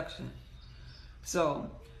mucus production. So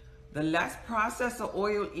the less processed the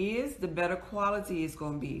oil is, the better quality it's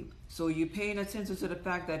going to be. So you're paying attention to the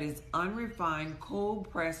fact that it's unrefined, cold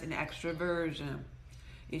pressed, and extra virgin.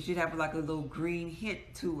 It should have like a little green hint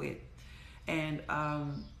to it. And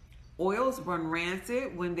oils run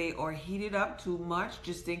rancid when they are heated up too much.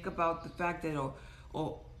 Just think about the fact that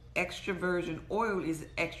extra virgin oil is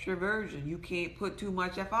extra virgin. You can't put too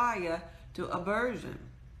much fire to a virgin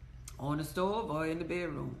on the stove or in the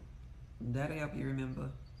bedroom. That'll help you remember.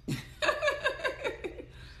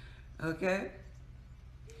 Okay.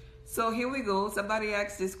 So here we go. Somebody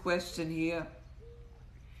asked this question here.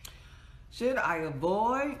 Should I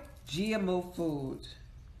avoid GMO food?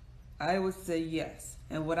 I would say yes.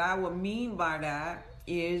 And what I would mean by that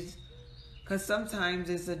is because sometimes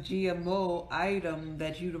it's a GMO item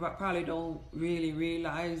that you probably don't really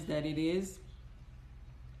realize that it is.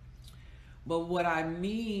 But what I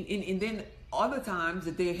mean, and then other times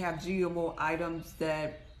that they have GMO items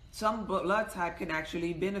that some blood type can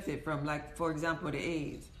actually benefit from, like for example the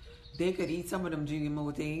AIDS. They could eat some of them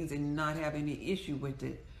GMO things and not have any issue with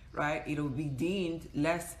it, right? It'll be deemed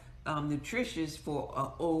less nutritious for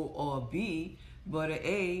a O or a B, but a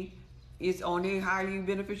A is on a highly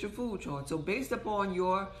beneficial food chart. So based upon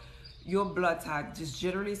your blood type, just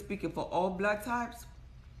generally speaking for all blood types,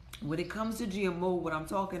 when it comes to GMO, what I'm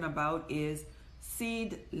talking about is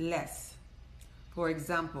seedless. For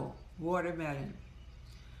example, watermelon.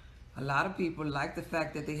 A lot of people like the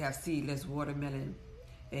fact that they have seedless watermelon.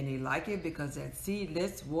 And they like it because that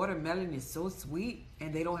seedless watermelon is so sweet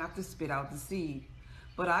and they don't have to spit out the seed.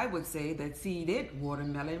 But I would say that seeded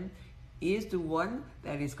watermelon is the one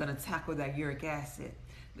that is going to tackle that uric acid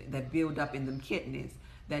that build up in them kidneys,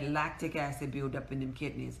 that lactic acid build up in them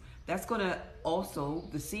kidneys. That's going to also,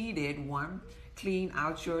 the seeded one, clean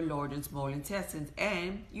out your large and small intestines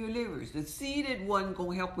and your livers. The seeded one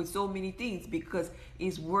going to help with so many things because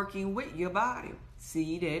it's working with your body.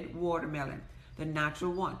 Seeded watermelon, the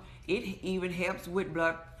natural one. It even helps with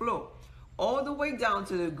blood flow. All the way down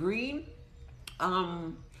to the green,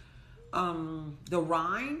 the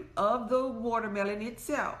rind of the watermelon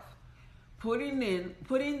itself. Putting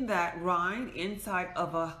that rind inside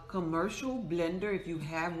of a commercial blender if you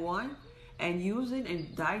have one, and using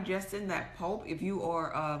and digesting that pulp if you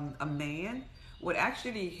are a man would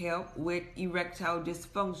actually help with erectile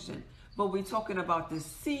dysfunction. But we're talking about the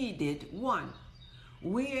seeded one.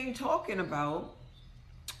 We ain't talking about,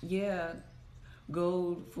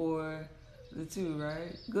 gold for the two,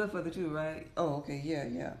 right? Good for the two, right? Oh, okay,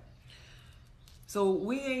 yeah. So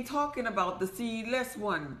we ain't talking about the seedless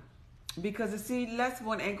one, because the seedless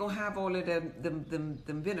one ain't gonna have all of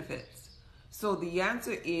them benefits. So the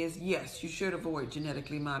answer is yes, you should avoid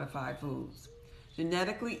genetically modified foods.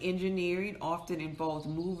 Genetically engineering often involves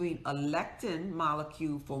moving a lectin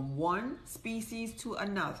molecule from one species to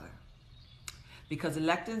another, because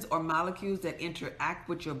lectins are molecules that interact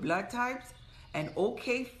with your blood types, and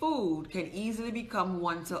okay food can easily become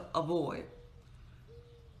one to avoid.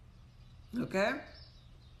 Okay?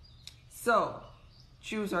 So,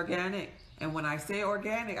 choose organic. And when I say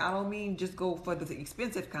organic, I don't mean just go for the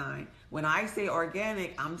expensive kind. When I say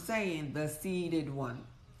organic, I'm saying the seeded one.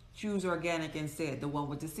 Choose organic instead, the one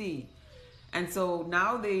with the seed. And so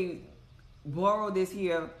now they borrow this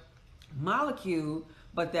here molecule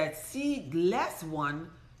But that seedless one,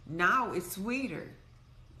 now it's sweeter.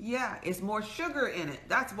 Yeah, it's more sugar in it.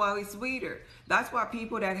 That's why it's sweeter. That's why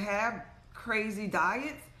people that have crazy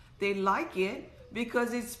diets, they like it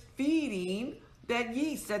because it's feeding that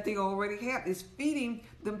yeast that they already have. It's feeding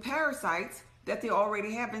them parasites that they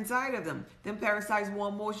already have inside of them. Them parasites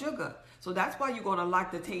want more sugar. So that's why you're going to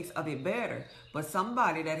like the taste of it better. But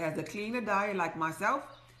somebody that has a cleaner diet like myself,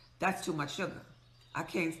 that's too much sugar. I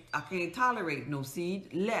can't tolerate no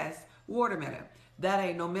seedless watermelon. That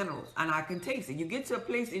ain't no minerals, and I can taste it. You get to a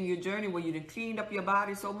place in your journey where you done cleaned up your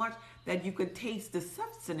body so much that you can taste the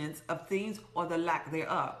substance of things or the lack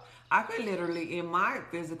thereof. I could literally, in my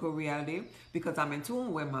physical reality, because I'm in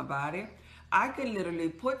tune with my body, I could literally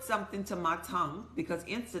put something to my tongue, because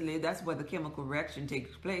instantly that's where the chemical reaction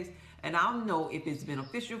takes place, and I'll know if it's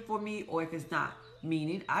beneficial for me or if it's not.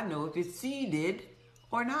 Meaning, I know if it's seeded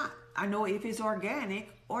or not. I know if it's organic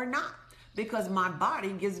or not, because my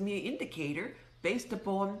body gives me an indicator based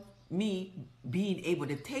upon me being able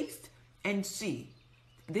to taste and see.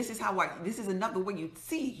 This is another way you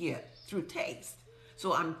see here, through taste.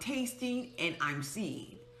 So I'm tasting and I'm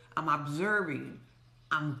seeing. I'm observing.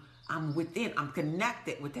 I'm within. I'm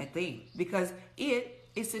connected with that thing because it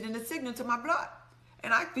is sending a signal to my blood.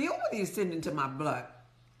 And I feel what it's sending to my blood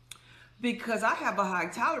because I have a high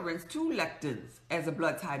tolerance to lectins as a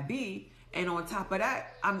blood type B. And on top of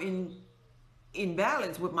that, I'm in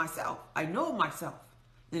balance with myself. I know myself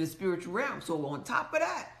in the spiritual realm. So on top of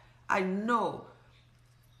that, I know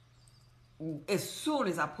as soon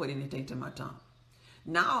as I put anything to my tongue.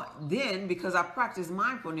 Now, then, because I practice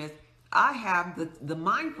mindfulness, I have the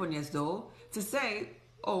mindfulness, though, to say,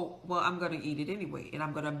 oh, well, I'm going to eat it anyway. And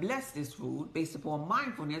I'm going to bless this food based upon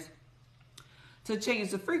mindfulness to change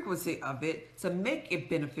the frequency of it, to make it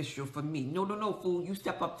beneficial for me. No, food, you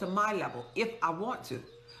step up to my level if I want to.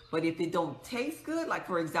 But if it don't taste good, like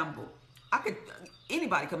for example,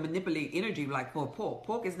 anybody can manipulate energy like for pork.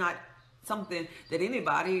 Pork is not something that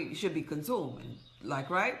anybody should be consuming, like,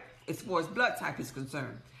 right? As far as blood type is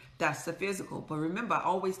concerned. That's the physical. But remember, I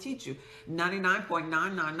always teach you,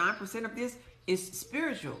 99.999% of this is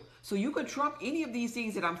spiritual. So you can trump any of these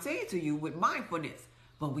things that I'm saying to you with mindfulness.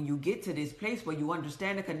 But when you get to this place where you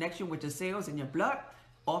understand the connection with the cells in your blood,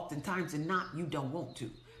 oftentimes and not, you don't want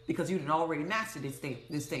to. Because you done already mastered this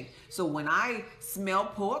thing. So when I smell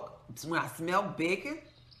pork, when I smell bacon,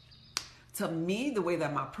 to me, the way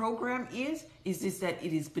that my program is just that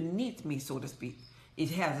it is beneath me, so to speak. It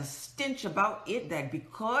has a stench about it that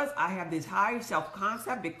because I have this high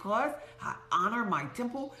self-concept, because I honor my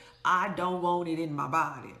temple, I don't want it in my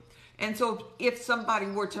body. And so if somebody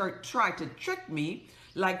were to try to trick me,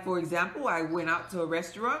 like for example, I went out to a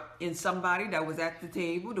restaurant and somebody that was at the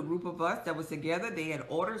table, the group of us that was together, they had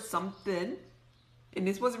ordered something. And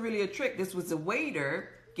this wasn't really a trick. This was the waiter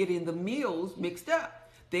getting the meals mixed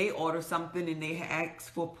up. They ordered something and they asked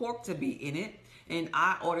for pork to be in it. And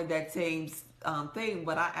I ordered that same thing,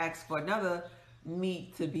 but I asked for another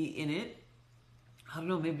meat to be in it. I don't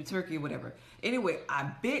know, maybe turkey or whatever. Anyway,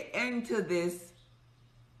 I bit into this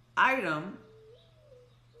item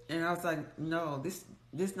and I was like, no, this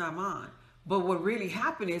not mine. But what really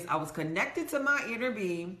happened is I was connected to my inner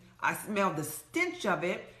being. I smelled the stench of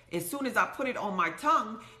it. As soon as I put it on my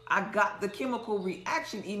tongue, I got the chemical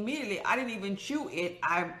reaction immediately. I didn't even chew it.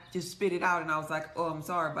 I just spit it out and I was like, oh, I'm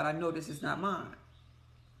sorry, but I know this is not mine.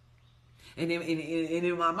 And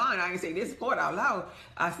in my mind, I didn't say this part out loud.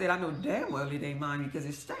 I said, I know damn well it ain't mine because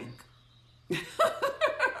it stank.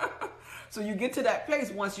 So you get to that place,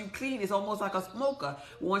 once you clean, it's almost like a smoker.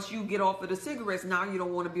 Once you get off of the cigarettes, now you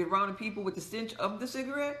don't want to be around the people with the stench of the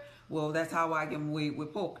cigarette. Well, that's how I get away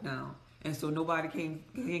with pork now. And so nobody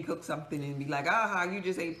can cook something and be like, aha, you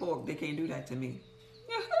just ate pork. They can't do that to me.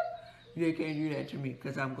 They can't do that to me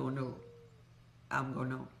because I'm going to know. I'm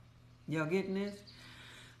going to know. Y'all getting this?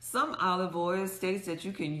 Some olive oil states that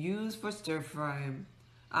you can use for stir frying.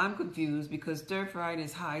 I'm confused because stir frying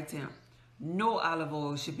is high temp. No olive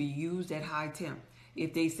oil should be used at high temp.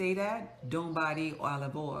 If they say that, don't buy the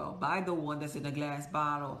olive oil. Buy the one that's in a glass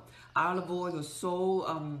bottle. Olive oil is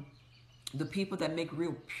so, the people that make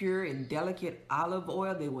real pure and delicate olive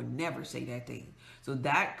oil, they will never say that thing. So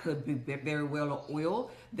that could be very well an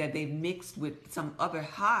oil that they mixed with some other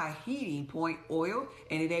high heating point oil,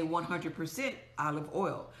 and it ain't 100% olive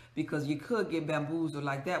oil, because you could get bamboozled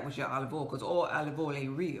like that with your olive oil, because all olive oil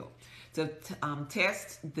ain't real. To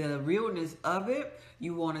test the realness of it,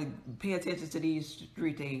 you want to pay attention to these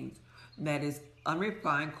three things. That is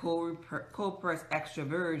unrefined, cold pressed extra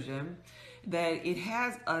virgin, that it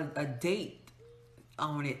has a date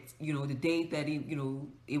on it, you know, the date that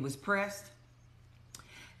it was pressed.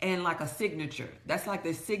 and like a signature. That's like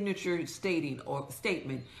the signature stating or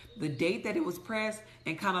statement, the date that it was pressed,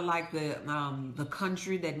 and kind of like the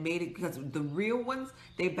country that made it. Because the real ones,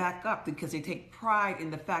 they back up because they take pride in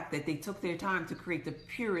the fact that they took their time to create the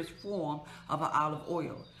purest form of an olive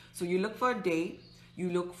oil. So you look for a date, you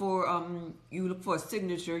look for a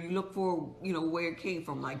signature, you look for where it came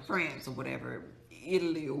from, like France or whatever,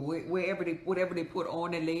 Italy or whatever they put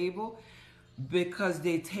on the label, because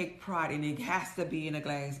they take pride, and it has to be in a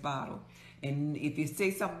glass bottle. And if you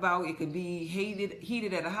say something about it could be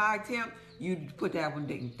heated at a high temp, you put that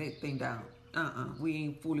thing down. We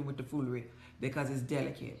ain't fooling with the foolery because it's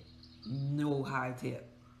delicate. No high tip.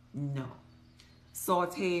 No.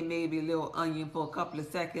 Saute maybe a little onion for a couple of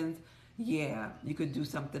seconds. Yeah, you could do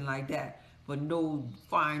something like that. But no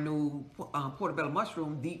frying no portobello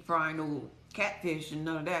mushroom, deep frying no catfish, and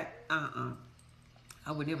none of that.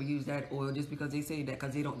 I would never use that oil just because they say that,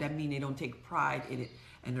 because that mean they don't take pride in it.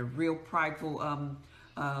 And a real prideful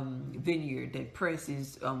vineyard that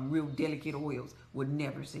presses real delicate oils would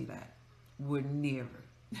never say that. Would never.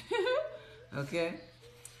 Okay?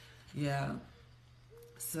 Yeah.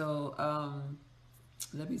 So,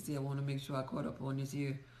 let me see. I want to make sure I caught up on this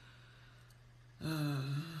here.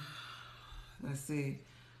 Let's see.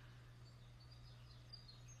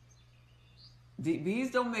 The bees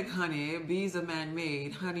don't make honey. Bees are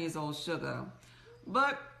man-made. Honey is all sugar.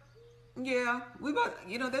 But yeah,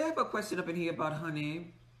 they have a question up in here about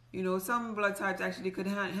honey. Some blood types actually could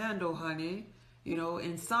handle honey.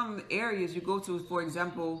 In some areas you go to, for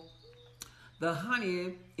example, the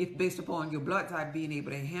honey, if based upon your blood type being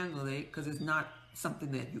able to handle it, because it's not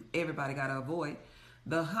something that everybody got to avoid.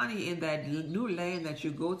 The honey in that new land that you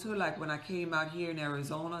go to, like when I came out here in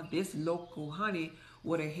Arizona, this local honey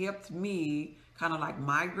would have helped me kind of like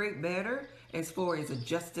migrate better as far as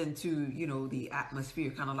adjusting to, the atmosphere,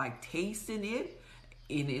 kind of like tasting it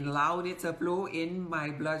and allowing it to flow in my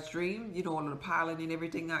bloodstream, all of the pollen and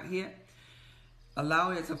everything out here.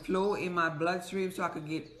 Allowing it to flow in my bloodstream so I could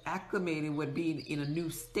get acclimated with being in a new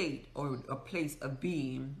state or a place of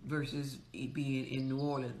being versus being in New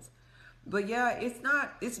Orleans. But yeah,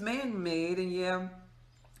 it's man-made, and yeah,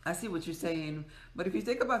 I see what you're saying. But if you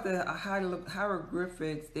think about the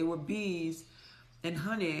hieroglyphics, they were bees and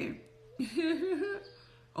honey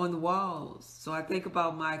on the walls. So I think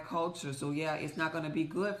about my culture. So yeah, it's not going to be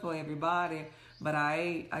good for everybody. But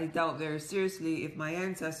I doubt very seriously if my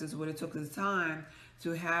ancestors would have took the time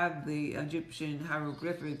to have the Egyptian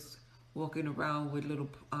hieroglyphics walking around with little,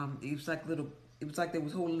 it was like they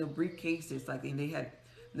was holding little briefcases, and they had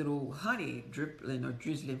little honey dripping or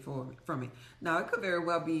drizzling from it. Now, it could very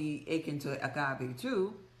well be akin to agave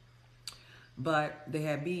too, but they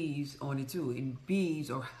had bees on it too. And bees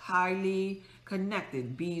are highly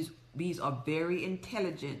connected. Bees are very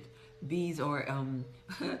intelligent. Bees are,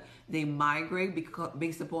 they migrate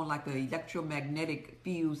based upon like the electromagnetic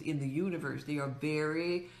fields in the universe. They are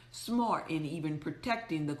very smart in even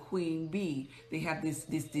protecting the queen bee. They have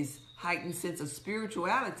this heightened sense of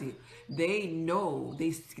spirituality. They know,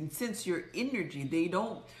 they can sense your energy. They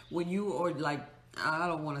don't, when you are like, I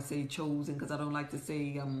don't want to say chosen, because I don't like to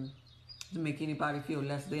say to make anybody feel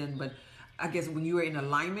less than, but I guess when you are in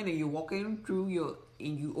alignment and you're walking through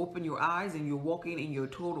and you open your eyes and you're walking in your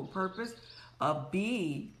total purpose, a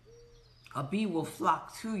bee will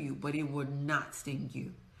flock to you, but it will not sting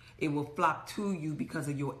you. It will flock to you because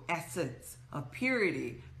of your essence of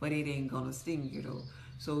purity, but it ain't gonna sting you though.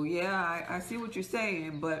 So yeah, I see what you're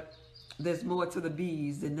saying, but there's more to the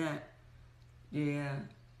bees than that. Yeah,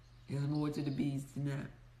 there's more to the bees than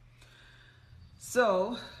that.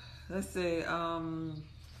 So let's say,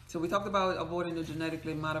 so we talked about avoiding the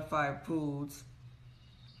genetically modified foods.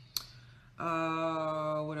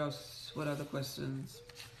 What else? What other questions?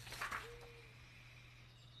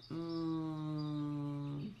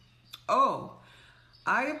 Oh,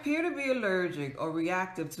 I appear to be allergic or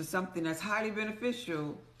reactive to something that's highly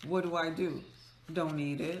beneficial. What do? Don't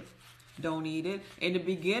eat it. Don't eat it. In the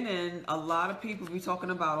beginning, a lot of people be talking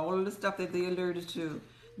about all of the stuff that they're allergic to.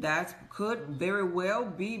 That could very well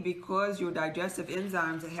be because your digestive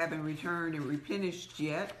enzymes haven't returned and replenished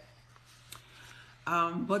yet.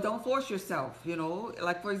 But don't force yourself,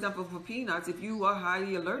 like for example, for peanuts, if you are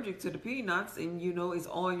highly allergic to the peanuts and it's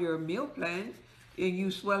on your meal plan and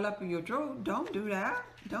you swell up in your throat, don't do that.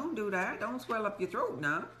 Don't do that. Don't swell up your throat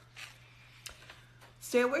now.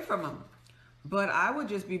 Stay away from them. But I would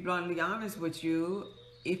just be bluntly honest with you.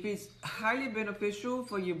 If it's highly beneficial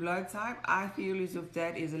for your blood type, I feel as if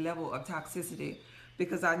that is a level of toxicity.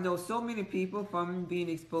 Because I know so many people from being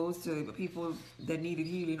exposed to people that needed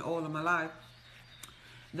healing all of my life.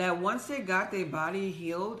 that once they got their body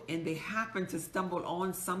healed and they happened to stumble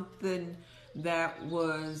on something that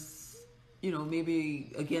was, you know,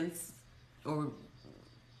 maybe against or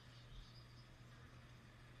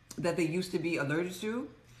that they used to be allergic to,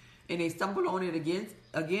 and they stumbled on it again,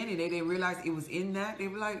 and they didn't realize it was in that, they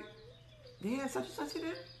were like, they had such and such in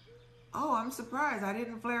it? Oh, I'm surprised I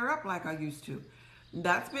didn't flare up like I used to.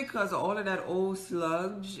 That's because all of that old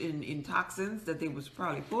sludge and toxins that they was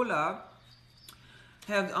probably full of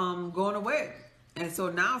have gone away. And so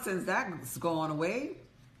now, since that's gone away,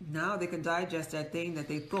 now they can digest that thing that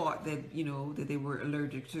they thought that, you know, that they were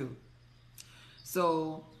allergic to.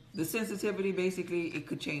 So the sensitivity, basically, it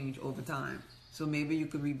could change over time. So maybe you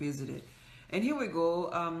could revisit it. And here we go.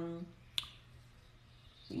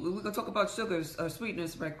 We're going to talk about sugars or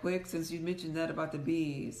sweeteners right quick, since you mentioned that about the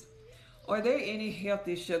bees. Are there any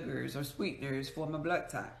healthy sugars or sweeteners for my blood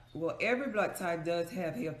type? Well, every blood type does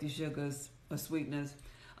have healthy sugars or sweeteners.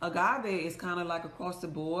 Agave is kind of like across the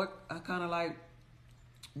board. Kind of like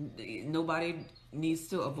nobody needs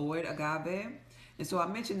to avoid agave. And so I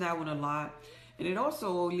mentioned that one a lot. And it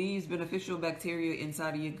also leaves beneficial bacteria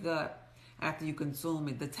inside of your gut after you consume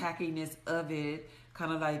it. The tackiness of it,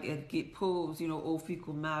 kind of like it pulls, you know, old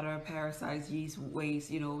fecal matter, parasites, yeast, waste,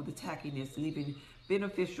 you know, the tackiness, leaving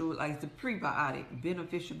beneficial, like the prebiotic,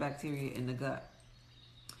 beneficial bacteria in the gut.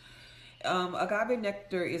 Agave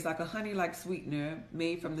nectar is like a honey-like sweetener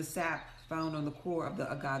made from the sap found on the core of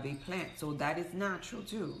the agave plant. So that is natural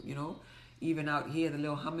too, you know. Even out here, the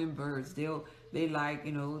little hummingbirds, they like,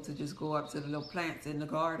 you know, to just go up to the little plants in the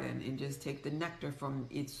garden and just take the nectar from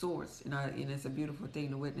its source. And it's a beautiful thing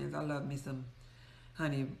to witness. I love me some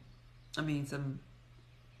some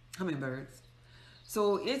hummingbirds.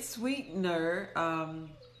 So it's sweeter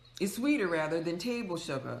rather than table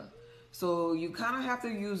sugar. So you kind of have to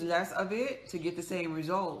use less of it to get the same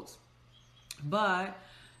results. But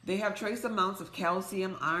they have trace amounts of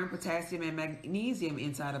calcium, iron, potassium, and magnesium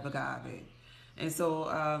inside of agave. And so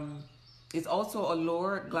it's also a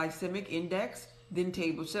lower glycemic index than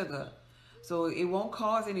table sugar. So it won't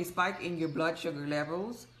cause any spike in your blood sugar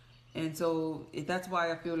levels. And so that's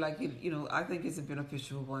why I feel like, I think it's a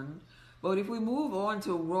beneficial one. But if we move on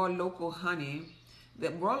to raw local honey,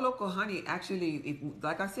 the raw local honey actually,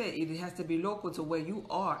 like I said, it has to be local to where you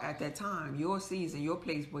are at that time, your season, your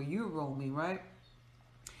place where you're roaming, right?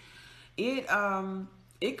 It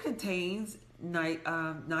contains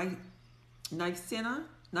niacin,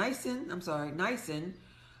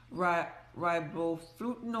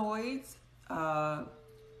 riboflavonoids,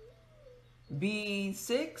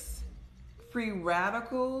 B6, free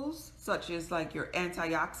radicals such as like your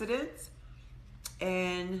antioxidants,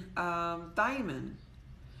 and thiamine.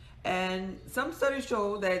 And some studies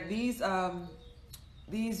show that these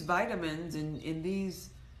vitamins and these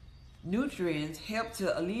nutrients help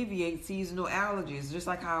to alleviate seasonal allergies, just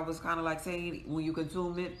like how I was kind of like saying, when you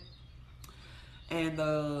consume it and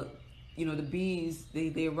the bees,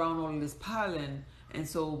 they around all of this pollen, and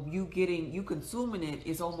so you consuming it,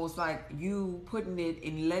 it's almost like you putting it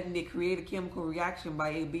and letting it create a chemical reaction by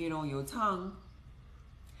it being on your tongue.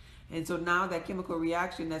 And so now that chemical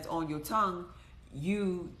reaction that's on your tongue,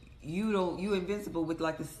 you invincible with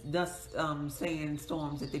like this dust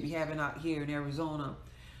sandstorms that they be having out here in Arizona.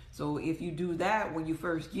 So if you do that when you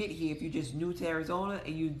first get here, if you just new to Arizona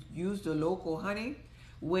and you use the local honey,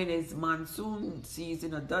 when it's monsoon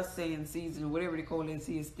season or dust sand season, whatever they call it,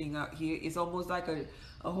 see this thing out here, it's almost like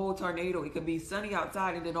a whole tornado. It could be sunny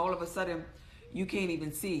outside and then all of a sudden you can't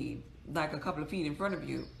even see like a couple of feet in front of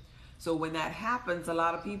you. So when that happens, a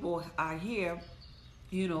lot of people out here,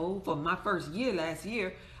 for my first year last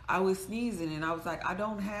year, I was sneezing and I was like, I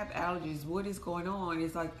don't have allergies. What is going on?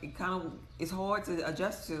 It's like, it's hard to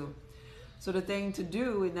adjust to. So the thing to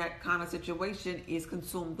do in that kind of situation is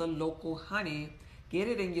consume the local honey. Get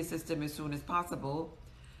it in your system as soon as possible.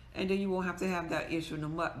 And then you won't have to have that issue no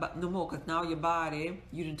more. Because now you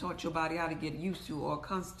done taught your body how to get used to or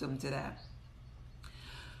accustomed to that.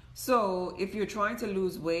 So if you're trying to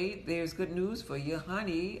lose weight, there's good news for you.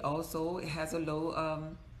 Honey also, it has a low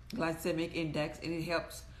glycemic index, and it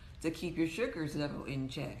helps to keep your sugars level in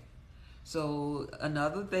check. So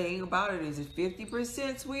another thing about it is it's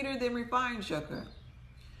 50% sweeter than refined sugar,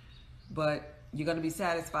 but you're going to be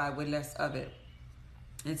satisfied with less of it.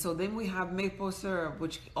 And so then we have maple syrup,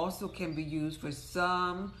 which also can be used for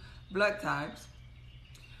some blood types.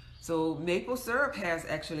 So maple syrup has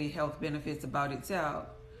actually health benefits about itself,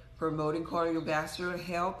 promoting cardiovascular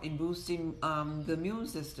health and boosting the immune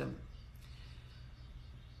system.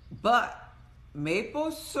 But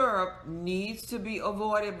maple syrup needs to be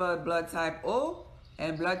avoided by blood type O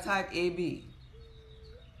and blood type AB.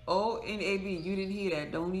 O-N-A-B. You didn't hear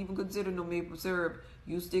that. Don't even consider no maple syrup.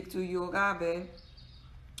 You stick to your agave.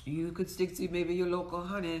 You could stick to maybe your local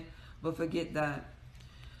honey, but forget that.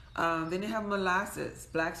 Then they have molasses.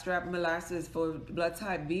 Blackstrap molasses for blood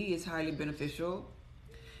type B is highly beneficial.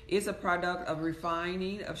 It's a product of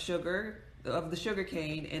refining of sugar, of the sugar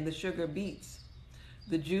cane and the sugar beets.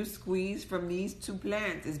 The juice squeezed from these two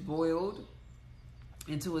plants is boiled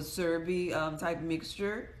into a syrupy type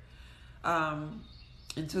mixture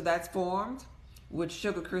until that's formed, which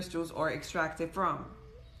sugar crystals are extracted from.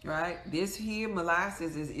 Right? This here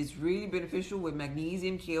molasses is really beneficial with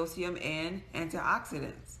magnesium, calcium, and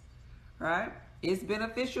antioxidants. Right? It's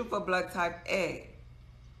beneficial for blood type A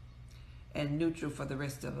and neutral for the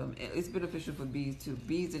rest of them. It's beneficial for B's too.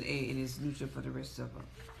 B's and A, and it's neutral for the rest of them.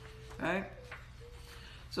 Right?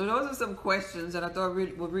 So those are some questions that I thought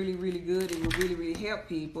were really, really good and would really, really help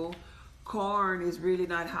people. Corn is really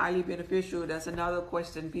not highly beneficial. That's another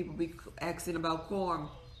question people be asking about corn.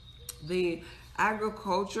 The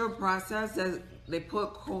agricultural process that they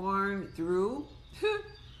put corn through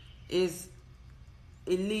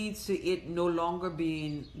it leads to it no longer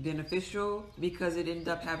being beneficial because it ends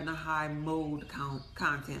up having a high mold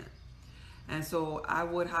content. And so I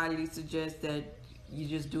would highly suggest that you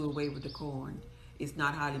just do away with the corn. It's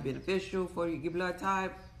not highly beneficial for your blood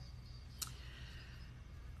type.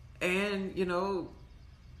 And, you know,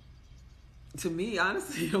 to me,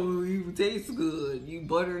 honestly, it don't even taste good. You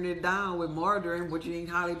buttering it down with margarine, which ain't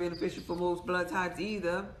highly beneficial for most blood types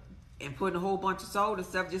either. And putting a whole bunch of salt and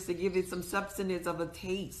stuff just to give it some substance of a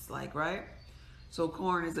taste, like, right? So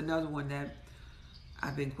corn is another one that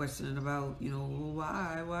I've been questioning about, you know,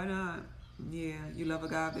 why not? Yeah, you love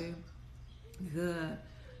agave? Good.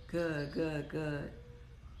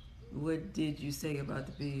 What did you say about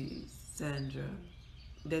the bees, Sandra?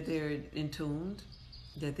 That they're intuned,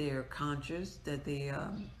 that they are conscious, that they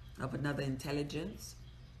are of another intelligence,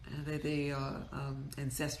 and that they are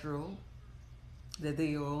ancestral, that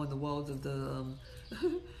they are on the walls of the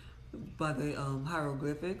by the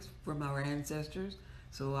hieroglyphics from our ancestors.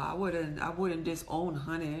 So I wouldn't disown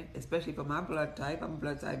honey, especially for my blood type. I'm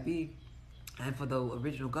blood type B, and for the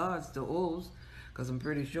original gods, the O's, because I'm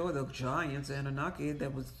pretty sure the giants, Anunnaki,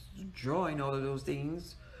 that was drawing all of those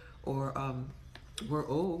things, or were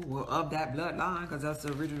of that bloodline, because that's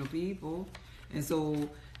the original people. And so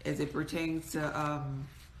as it pertains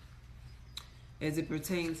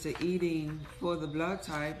to eating for the blood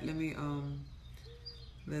type,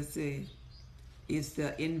 let's see, it's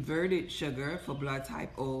the inverted sugar for blood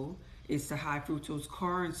type O. It's the high fructose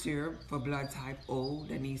corn syrup for blood type O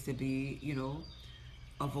that needs to be, you know,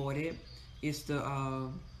 avoided. It's the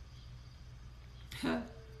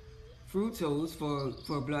fructose for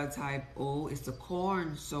blood type O. It's the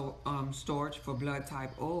corn starch for blood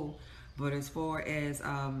type O. But as far as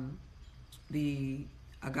the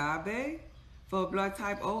agave for blood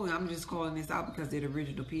type O, and I'm just calling this out because they're the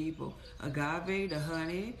original people. Agave, the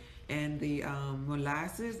honey, and the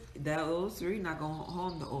molasses, those three not going to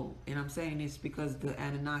harm the O. And I'm saying this because the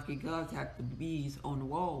Anunnaki gods have the bees on the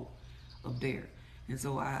wall up there. And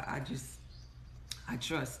so I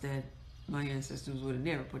trust that my ancestors would have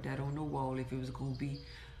never put that on the wall if it was going to be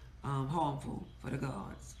harmful for the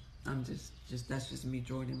gods. That's just me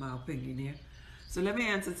drawing in my opinion here. So let me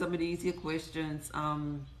answer some of these here questions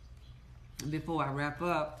before I wrap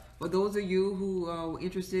up. For those of you who are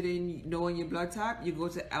interested in knowing your blood type, you go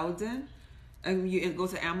to Eldon, and you go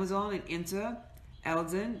to Amazon and enter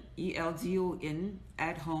Eldon, E-L-D-O-N,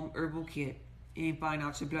 at-home herbal kit, and find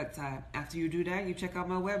out your blood type. After you do that, you check out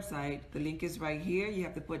my website. The link is right here. You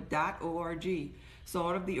have to put .org,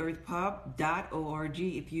 saltoftheearthpub.org,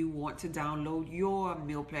 if you want to download your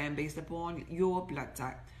meal plan based upon your blood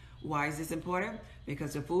type. Why is this important?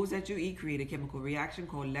 Because the foods that you eat create a chemical reaction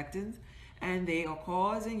called lectins, and they are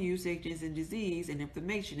causing you sickness and disease and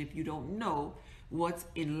inflammation if you don't know what's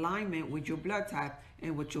in alignment with your blood type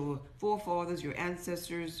and what your forefathers, your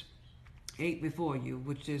ancestors ate before you,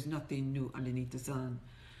 which there's nothing new underneath the sun.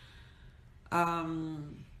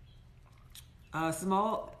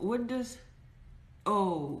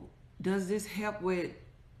 Does this help with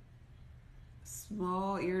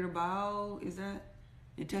small irritable bowel? Is that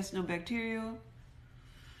intestinal bacterial?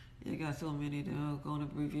 You got so many going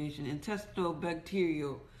abbreviation. Intestinal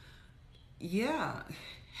bacterial. Yeah,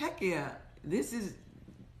 heck yeah. This is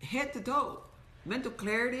head to toe. Mental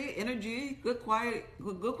clarity, energy, good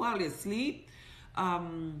quality of sleep.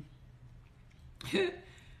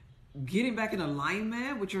 Getting back in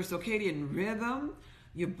alignment with your circadian rhythm,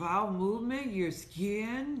 your bowel movement, your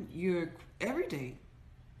skin, your everything.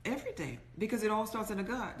 Because it all starts in the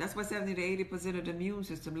gut. That's why 70 to 80% of the immune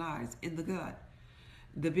system lies in the gut.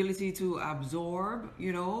 the ability to absorb,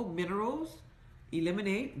 minerals,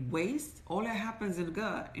 eliminate waste. All that happens in the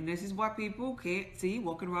gut. And this is why people can't see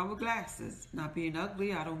walking around with glasses. Not being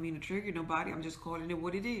ugly. I don't mean to trigger nobody. I'm just calling it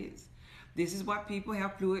what it is. This is why people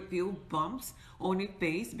have fluid-filled bumps on their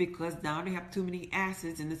face, because now they have too many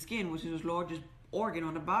acids in the skin, which is the largest organ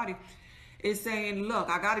on the body. It's saying, look,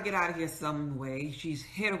 I got to get out of here some way. She's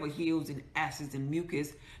head over heels in acids and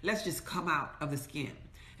mucus. Let's just come out of the skin.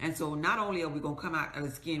 And so not only are we going to come out of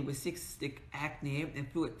the skin with cystic acne and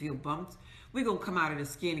fluid-filled bumps, we're going to come out of the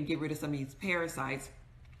skin and get rid of some of these parasites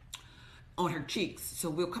on her cheeks. So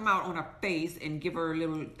we'll come out on her face and give her a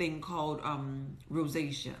little thing called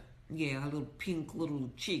rosacea. Yeah, a little pink little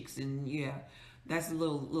cheeks, and yeah, that's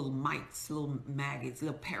little mites, little maggots,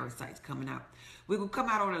 little parasites coming out. We're going to come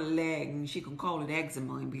out on her leg, and she can call it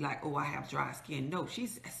eczema and be like, oh, I have dry skin. No,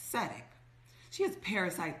 she's acidic. She has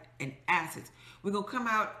parasites and acids. We're going to come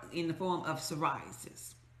out in the form of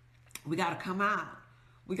psoriasis. We got to come out.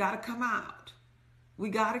 We got to come out. We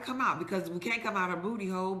got to come out, because we can't come out her booty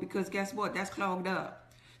hole, because guess what? That's clogged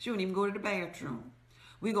up. She won't even go to the bathroom.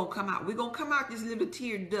 We're going to come out. We're going to come out this little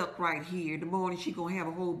tear duct right here. The morning she's going to have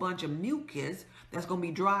a whole bunch of mucus that's going to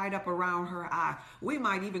be dried up around her eye. We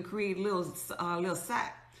might even create a little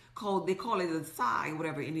sac. They call it a sigh,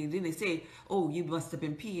 whatever. And then they say, oh, you must have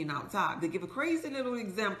been peeing outside. They give a crazy little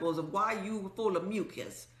examples of why you were full of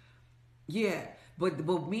mucus. Yeah. But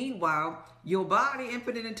meanwhile, your body,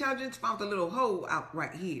 infinite intelligence, found a little hole out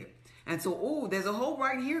right here. And so, oh, there's a hole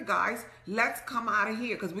right here, guys. Let's come out of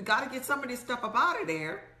here, because we got to get some of this stuff up out of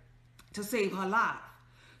there to save her life.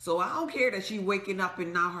 So I don't care that she's waking up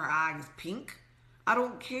and now her eye is pink. I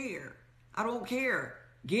don't care. I don't care.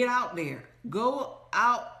 Get out there. Go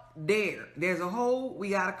out there. There's a hole. We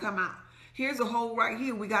got to come out. Here's a hole right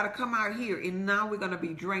here. We got to come out here. And now we're going to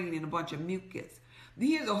be draining a bunch of mucus.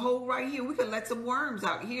 Here's a hole right here. We can let some worms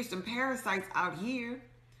out. Here's some parasites out here.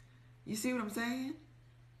 You see what I'm saying?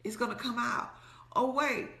 It's going to come out. Oh,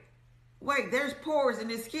 wait, there's pores in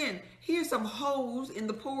the skin. Here's some holes in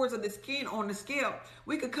the pores of the skin on the scalp.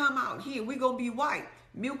 We could come out here. We're going to be white.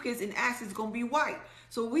 Mucus and acids going to be white.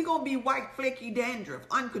 So we're going to be white, flaky dandruff,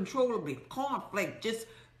 uncontrollably, cornflake,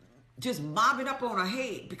 just mobbing up on our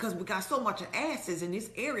head, because we got so much acids in this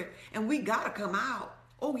area, and we got to come out.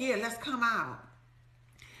 Oh, yeah, let's come out.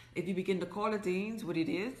 If you begin to call the things what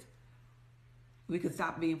it is, we can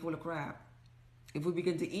stop being full of crap. If we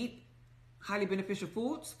begin to eat highly beneficial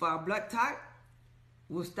foods for our blood type,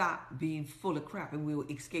 we'll stop being full of crap, and we will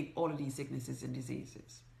escape all of these sicknesses and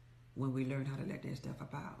diseases when we learn how to let that stuff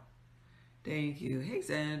out. Thank you. Hey,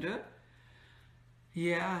 Sandra.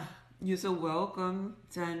 Yeah, you're so welcome,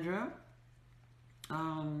 Sandra.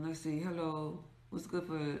 Let's see. Hello. What's good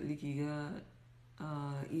for leaky gut?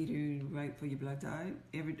 Eating right for your blood type.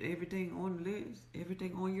 Everything on the list.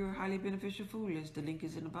 Everything on your highly beneficial food list. The link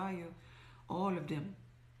is in the bio. All of them.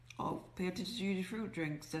 Pay attention to your fruit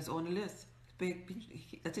drinks that's on the list. Pay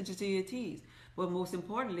attention to your teas. But most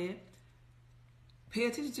importantly, pay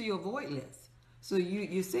attention to your avoid list. So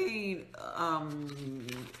you're saying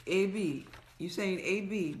AB. You're saying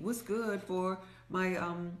AB. What's good for my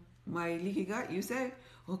leaky gut? You say,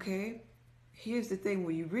 okay, here's the thing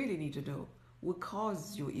where you really need to know. What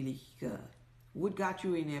causes your leaky gut? What got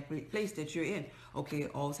you in that place that you're in? Okay,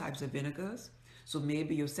 all types of vinegars. So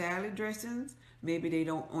maybe your salad dressings, maybe they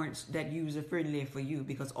aren't that user friendly for you,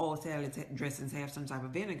 because all salad dressings have some type of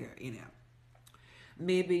vinegar in it.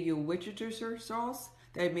 Maybe your Worcestershire sauce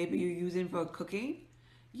that maybe you're using for cooking.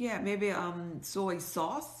 Yeah, maybe soy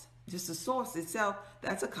sauce, just the sauce itself,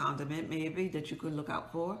 that's a condiment maybe that you could look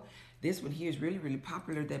out for. This one here is really, really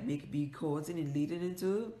popular that may be causing and leading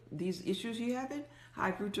into these issues you having.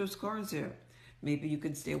 High fructose corn syrup. Maybe you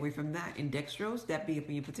can stay away from that. And dextrose, that be up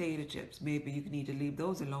in your potato chips. Maybe you need to leave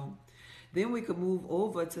those alone. Then we could move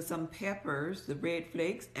over to some peppers, the red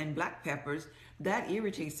flakes and black peppers. That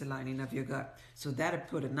irritates the lining of your gut. So that'll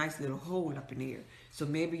put a nice little hole up in there. So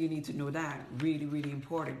maybe you need to know that. Really, really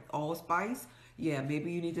important. Allspice, yeah,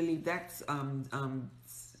 maybe you need to leave that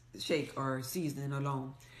shake or seasoning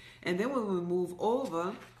alone. And then when we move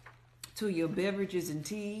over to your beverages and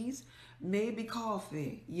teas, maybe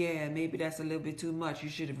coffee. Yeah, maybe that's a little bit too much. You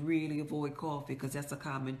should have really avoid coffee, because that's a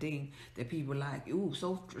common thing that people like. Ooh,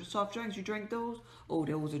 soft drinks, you drink those? Oh,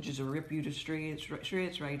 those are just a rip you to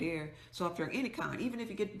shreds right there. Soft drink, any kind, even if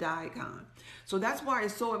you get the diet kind. So that's why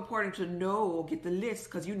it's so important to know or get the list,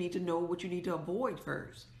 because you need to know what you need to avoid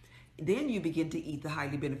first. Then you begin to eat the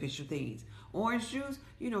highly beneficial things. Orange juice,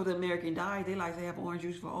 you know, the American diet, they like to have orange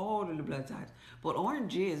juice for all of the blood types. But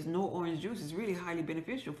no orange juice is really highly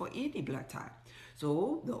beneficial for any blood type.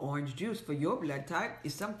 So the orange juice for your blood type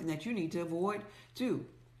is something that you need to avoid too.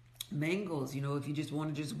 Mangoes, you know, if you just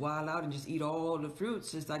want to just wild out and just eat all the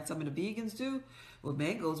fruits, just like some of the vegans do. Well,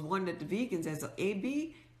 mangoes, one that the vegans as an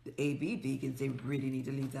AB, the AB vegans, they really need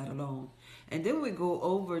to leave that alone. And then we go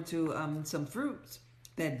over to some fruits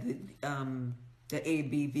that the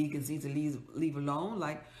AB vegans need to leave alone,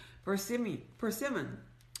 like persimmon,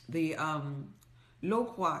 the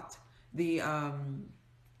loquat, the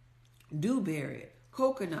dewberry,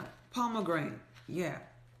 coconut, pomegranate, yeah,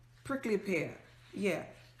 prickly pear, yeah,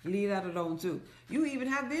 leave that alone too. You even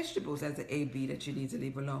have vegetables as an AB that you need to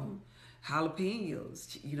leave alone.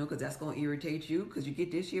 Jalapenos, you know, because that's going to irritate you, because you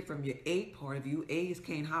get this here from your A part of you. A's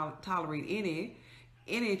can't tolerate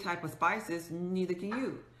any type of spices, neither can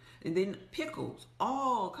you. And then pickles,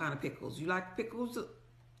 all kind of pickles. You like pickles?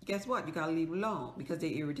 Guess what? You got to leave them alone because they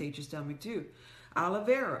irritate your stomach too. Aloe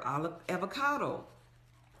vera, avocado,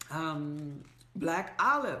 black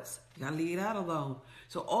olives. You got to leave that alone.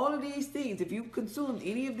 So all of these things, if you consumed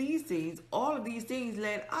any of these things, all of these things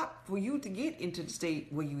led up for you to get into the state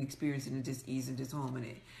where you experiencing the dis-ease and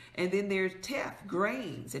disharmony. And then there's teff,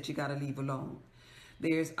 grains that you got to leave alone.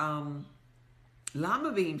 There's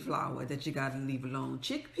lima bean flour that you got to leave alone.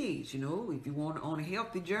 Chickpeas, you know, if you want on a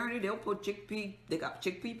healthy journey, they'll put they got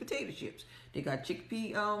chickpea potato chips. They got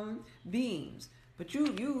chickpea beans. But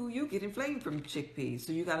you get inflamed from chickpeas,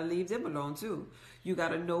 so you got to leave them alone too. You got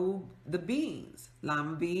to know the beans: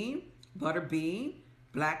 lima bean, butter bean,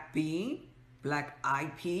 black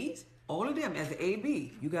eyed peas, all of them as an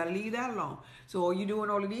AB. You got to leave that alone. So are you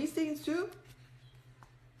doing all of these things too?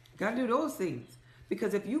 Got to do those things,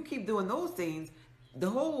 because if you keep doing those things,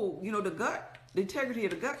 the whole, you know, the gut, the integrity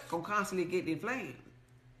of the gut gonna constantly get inflamed.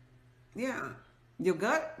 Yeah. Your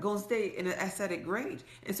gut gonna stay in an acidic range.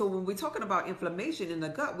 And so when we're talking about inflammation in the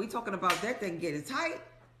gut, we're talking about that thing getting tight.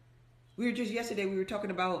 Yesterday we were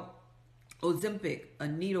talking about Ozempic, a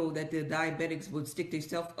needle that the diabetics would stick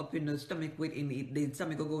themselves up in the stomach with, and the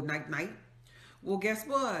stomach will go night-night. Well, guess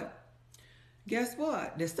what?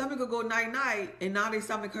 The stomach will go night-night, and now their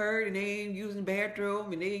stomach hurt, and they ain't using the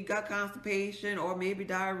bathroom, and they got constipation, or maybe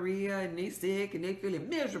diarrhea, and they sick, and they feeling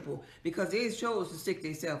miserable because they chose to stick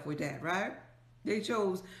themselves with that, right? They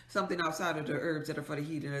chose something outside of the herbs that are for the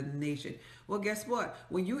healing of the nation. Well, guess what?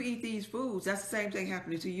 When you eat these foods, that's the same thing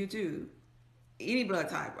happening to you too. Any blood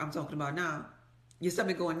type I'm talking about now. Your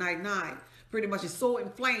stomach going night-night. Pretty much it's so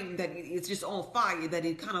inflamed that it's just on fire that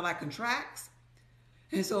it kind of like contracts.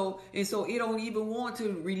 And so it don't even want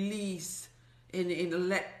to release and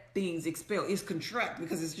let things expel. It's contract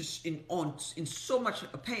because it's just in so much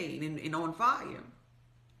pain and on fire.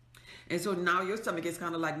 And so now your stomach is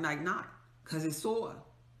kind of like night-night because it's sore.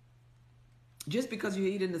 Just because you're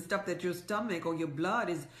eating the stuff that your stomach or your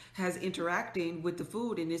blood has interacting with the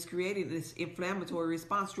food, and it's creating this inflammatory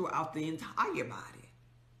response throughout the entire body.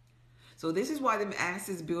 So this is why them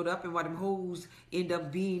acids build up and why them holes end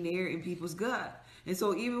up being there in people's gut. And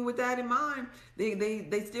so even with that in mind,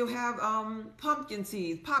 they still have pumpkin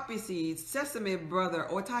seeds, poppy seeds, sesame butter,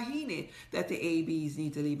 or tahini that the ABs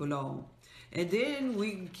need to leave alone. And then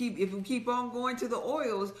if we keep on going to the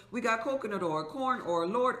oils, we got coconut oil, corn oil,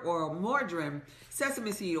 lard oil, margarine,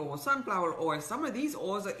 sesame seed oil, sunflower oil. Some of these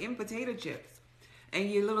oils are in potato chips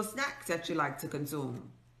and your little snacks that you like to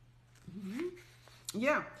consume. Mm-hmm.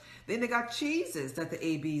 Yeah. Then they got cheeses that the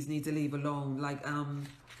ABs need to leave alone, like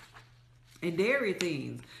and dairy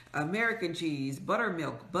things, American cheese,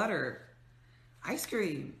 buttermilk, butter, ice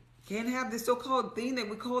cream. Can't have this so-called thing that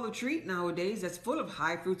we call a treat nowadays that's full of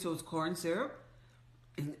high fructose corn syrup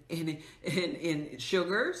and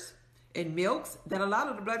sugars and milks that a lot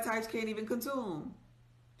of the blood types can't even consume.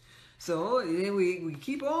 So then we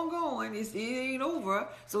keep on going. It ain't over.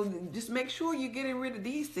 So just make sure you're getting rid of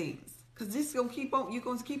these things, because this is gonna keep on. You're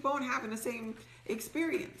gonna keep on having the same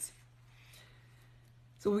experience.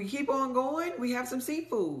 So we keep on going. We have some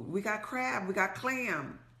seafood. We got crab. We got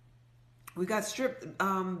clam. We got striped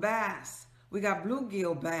bass. We got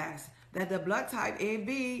bluegill bass that the blood type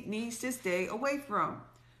AB needs to stay away from.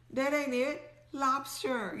 That ain't it.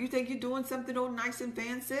 Lobster. You think you're doing something all nice and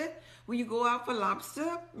fancy when you go out for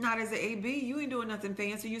lobster? Not as an AB. You ain't doing nothing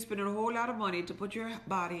fancy. You're spending a whole lot of money to put your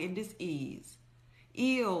body in dis-ease.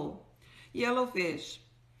 Eel, yellowfish,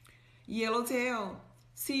 yellowtail,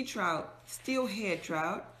 sea trout, steelhead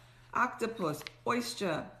trout, octopus,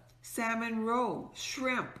 oyster, salmon roe,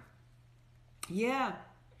 shrimp. Yeah,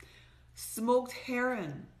 smoked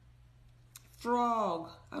herring, frog.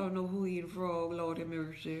 I don't know who eat frog, Lord have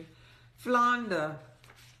mercy. flounder.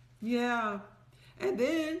 Yeah. And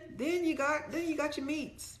then you got your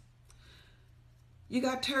meats. You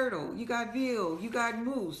got turtle, you got veal, you got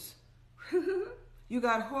moose. You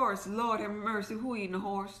got horse. Lord have mercy, who eating a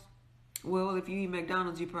horse? Well, if you eat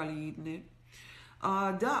McDonald's, you're probably eating it.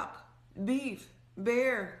 Duck, beef,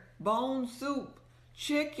 bear, bone soup,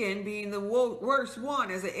 chicken being the worst one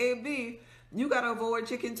as an A-B. You got to avoid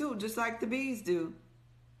chicken too, just like the bees do.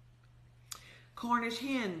 Cornish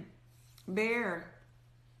hen, bear,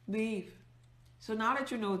 beef. So now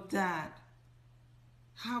that you know that,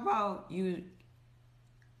 how about you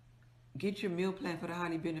get your meal plan for the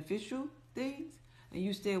highly beneficial things and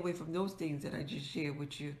you stay away from those things that I just shared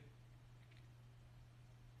with you.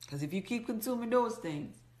 Because if you keep consuming those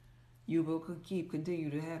things, you will continue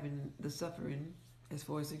to having the suffering as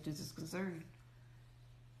far as sickness is concerned.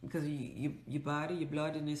 Because your body, your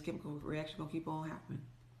blood, and this chemical reaction going to keep on happening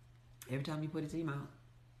every time you put it to your mouth.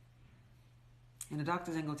 And the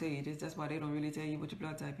doctors ain't going to tell you this. That's why they don't really tell you what your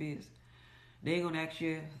blood type is. They ain't going to ask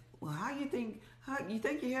you, well, how you think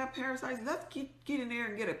you have parasites? Let's get in there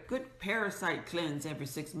and get a good parasite cleanse every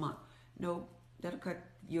 6 months. No, that'll cut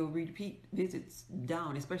your repeat visits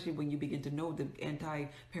down, especially when you begin to know the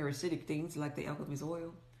anti-parasitic things like the alchemist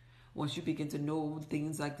oil. Once you begin to know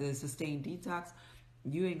things like the sustained detox,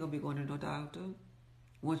 you ain't going to be going to no doctor.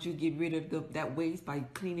 Once you get rid of that waste by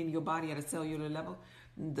cleaning your body at a cellular level,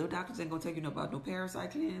 the doctors ain't going to tell you about no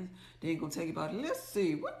parasite cleanse. They ain't going to tell you about, let's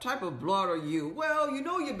see, what type of blood are you? Well, you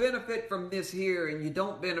know you benefit from this here and you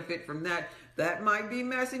don't benefit from that. That might be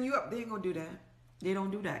messing you up. They ain't going to do that. They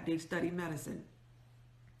don't do that. They study medicine.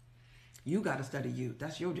 You got to study you.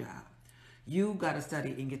 That's your job. You got to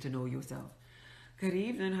study and get to know yourself. Good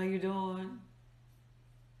evening. How you doing?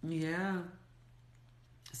 Yeah.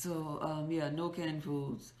 So, yeah, no canned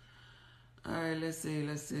foods. All right, let's see.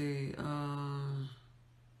 Let's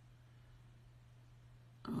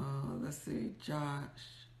see, Josh,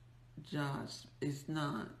 it's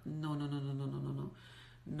not. No. No,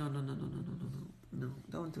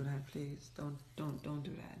 don't do that, please. Don't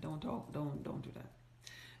do that. Don't do that.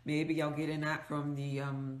 Maybe y'all getting that from the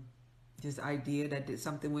this idea that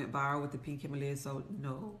something went viral with the pink Himalayan salt.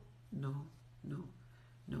 No.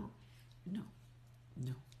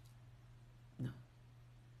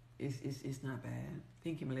 It's not bad.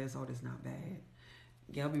 Pink Himalayan salt is not bad.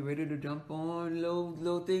 Y'all be ready to jump on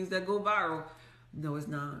little things that go viral. No, it's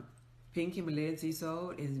not. Pink Himalayan sea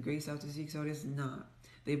salt and gray salted sea salt is not.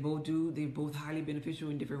 They're both highly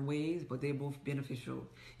beneficial in different ways, but they're both beneficial.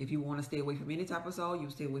 If you want to stay away from any type of salt,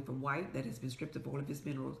 you stay away from white that has been stripped of all of its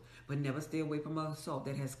minerals, but never stay away from a salt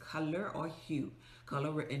that has color or hue.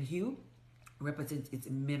 Color and hue represents its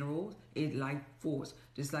minerals, its life force.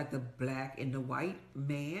 Just like the black and the white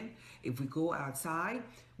man, if we go outside,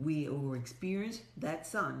 we will experience that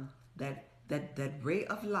sun, that ray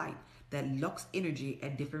of light, that lux energy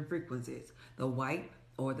at different frequencies. The white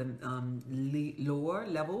or the lower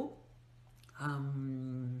level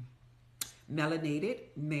melanated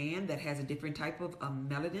man that has a different type of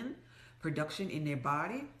melanin production in their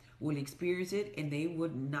body will experience it, and they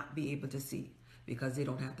would not be able to see because they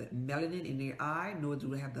don't have the melanin in their eye, nor do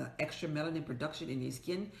they have the extra melanin production in their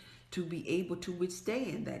skin to be able to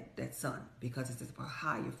withstand that sun, because it's a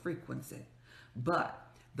higher frequency. But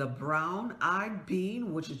the brown-eyed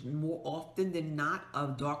being, which is more often than not a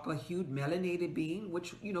darker hued melanated being,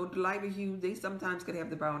 which, you know, the lighter hue, they sometimes could have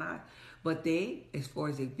the brown eye, but they, as far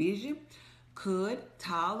as their vision, could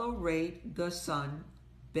tolerate the sun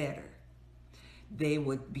better. They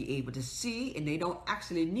would be able to see, and they don't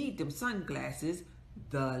actually need them sunglasses.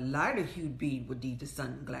 The lighter hued being would need the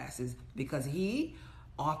sunglasses because he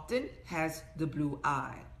often has the blue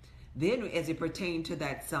eye. Then as it pertains to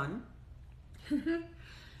that sun,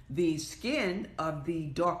 the skin of the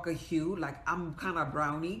darker hue, like I'm kind of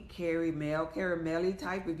brownie, caramelly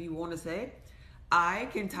type, if you want to say, I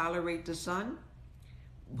can tolerate the sun,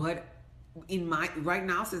 but right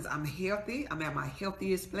now, since I'm healthy, I'm at my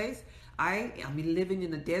healthiest place, I'm living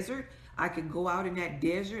in the desert. I can go out in that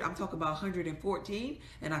desert, I'm talking about 114,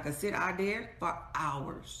 and I can sit out there for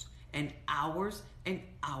hours and hours and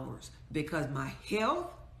hours because my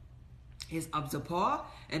health is up to par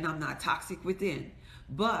and I'm not toxic within.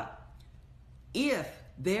 But if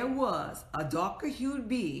there was a darker hued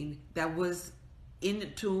being that was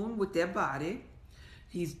in tune with their body,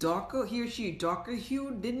 he's darker, he or she darker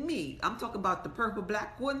hued than me. I'm talking about the purple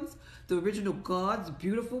black ones, the original gods,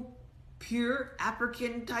 beautiful, pure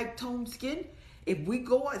African type toned skin. If we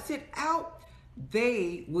go and sit out,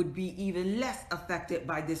 they would be even less affected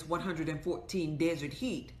by this 114 desert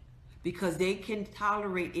heat because they can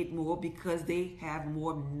tolerate it more because they have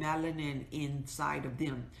more melanin inside of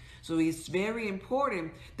them. So it's very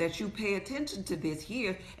important that you pay attention to this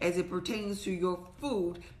here as it pertains to your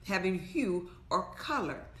food having hue or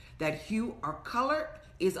color. That hue or color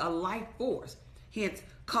is a life force. Hence,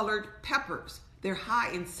 colored peppers, they're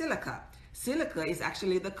high in silica. Silica is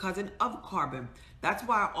actually the cousin of carbon. That's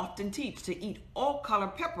why I often teach to eat all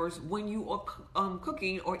colored peppers when you are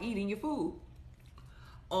cooking or eating your food.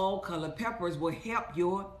 All colored peppers will help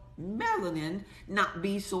your melanin not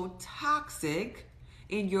be so toxic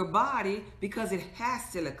in your body because it has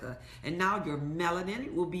silica. And now your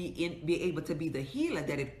melanin will be able to be the healer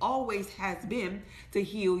that it always has been to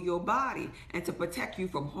heal your body and to protect you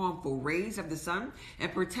from harmful rays of the sun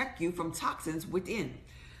and protect you from toxins within.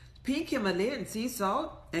 Pink Himalayan sea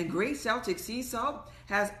salt and gray Celtic sea salt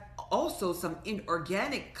has also some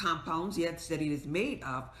inorganic compounds, yes, that it is made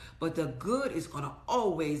of, but the good is going to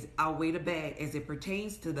always outweigh the bad as it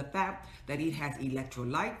pertains to the fact that it has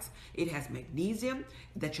electrolytes, it has magnesium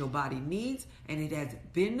that your body needs, and it has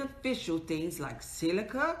beneficial things like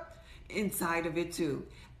silica inside of it too.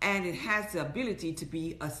 And it has the ability to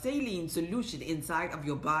be a saline solution inside of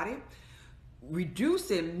your body,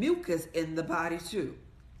 reducing mucus in the body too.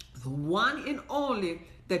 The one and only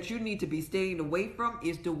that you need to be staying away from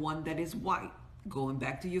is the one that is white. Going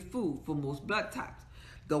back to your food for most blood types.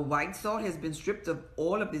 The white salt has been stripped of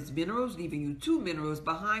all of its minerals, leaving you 2 minerals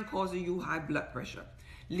behind, causing you high blood pressure.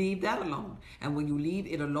 Leave that alone. And when you leave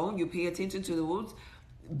it alone, you pay attention to those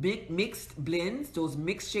mixed blends, those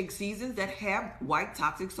mixed shake seasons that have white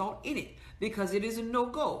toxic salt in it, because it is a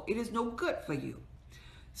no-go. It is no good for you.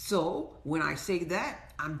 So when I say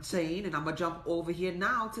that, I'm saying, and I'm going to jump over here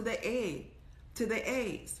now to the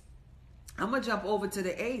eggs. I'm going to jump over to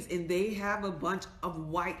the eggs, and they have a bunch of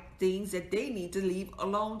white things that they need to leave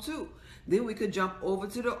alone too. Then we could jump over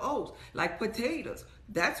to the oats, like potatoes.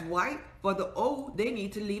 That's white. For the oat, they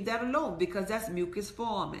need to leave that alone because that's mucus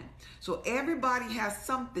forming. So everybody has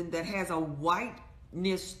something that has a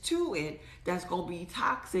whiteness to it that's going to be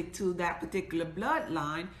toxic to that particular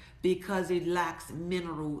bloodline because it lacks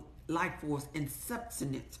mineral, life force, and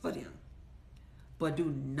sustenance for them. But do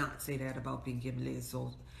not say that about pink Himalayan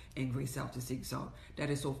salt and gray Celtic sea salt.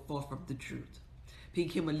 That is so far from the truth.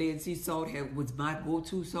 Pink Himalayan sea salt was my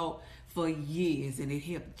go-to salt for years, and it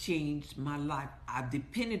helped change my life. I've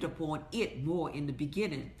depended upon it more in the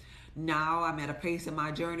beginning. Now I'm at a place in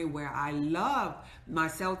my journey where I love my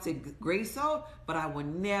Celtic gray salt, but I will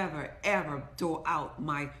never, ever throw out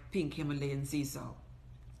my pink Himalayan sea salt.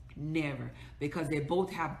 Never, because they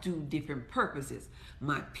both have 2 different purposes.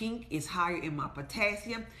 My pink is higher in my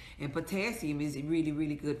potassium, and potassium is really,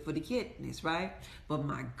 really good for the kidneys, right? But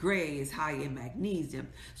my gray is high in magnesium.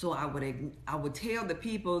 So I would tell the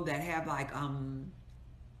people that have like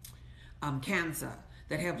cancer,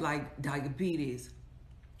 that have like diabetes,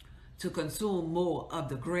 to consume more of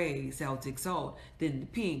the gray Celtic salt than the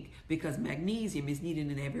pink, because magnesium is needed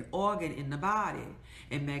in every organ in the body,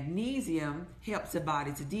 and magnesium helps the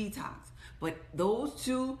body to detox. But those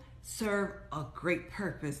 2 serve a great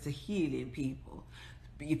purpose to healing people.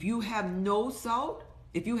 If you have no salt,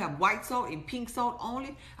 if you have white salt and pink salt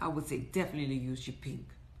only, I would say definitely use your pink.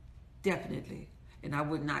 Definitely. And I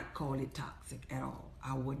would not call it toxic at all.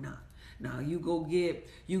 I would not. Now you go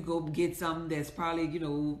get something that's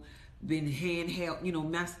probably, been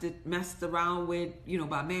handheld, messed around with,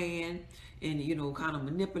 by man, and, kind of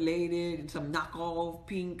manipulated, some knockoff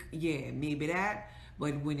pink, yeah, maybe that.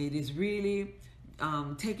 But when it is really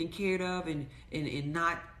taken care of and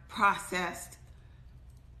not processed,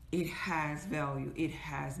 it has value. It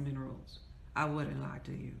has minerals. I wouldn't lie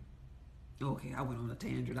to you. Okay, I went on a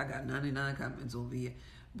tangent. I got 99 comments over here,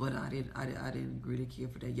 but I didn't really care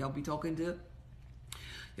for that. Y'all be talking to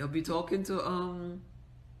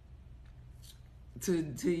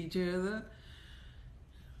each other.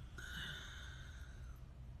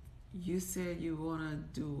 You said you wanna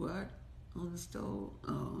do what on the stove?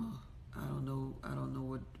 Oh, I don't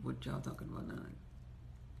know what y'all talking about now.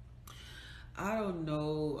 I don't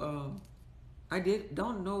know.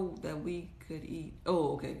 Don't know that we could eat.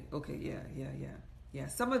 Oh, okay, yeah.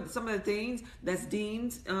 Some of the things that's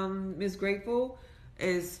deemed Miss Grateful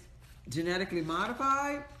is genetically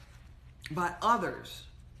modified by others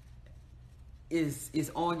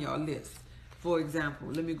is on your list. For example,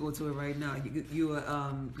 let me go to it right now. You're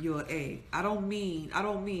an egg. I don't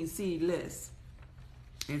mean seedless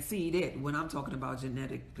and seeded when I'm talking about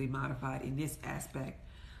genetically modified in this aspect.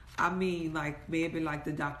 I mean maybe like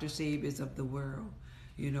the Dr. Sabers of the world.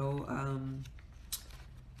 Let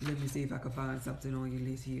me see if I can find something on your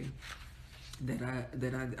list here.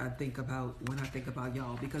 I think about when I think about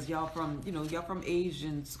y'all, because y'all from, you know, y'all from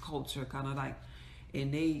Asians culture, kind of like,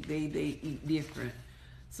 and they eat different.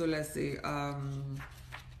 So let's say,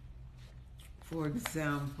 for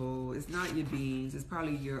example, it's not your beans, it's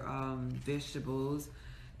probably your vegetables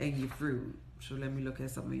and your fruit. So let me look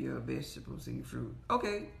at some of your vegetables and your fruit.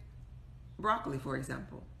 Okay, broccoli, for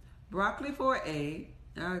example. Broccoli for A,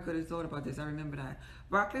 I could have thought about this, I remember that.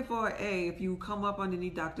 Broccoli for A, if you come up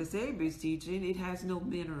underneath Dr. Saber's teaching, it has no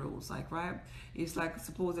minerals, like, right? It's like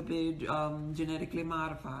supposedly genetically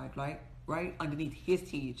modified, like, right? Underneath his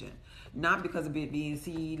teaching. Not because of it being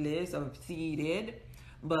seedless or seeded,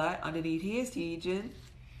 but underneath his teaching,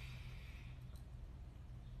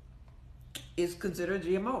 it's considered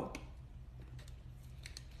GMO.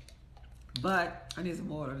 But I need some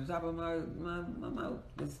water. The top of my mouth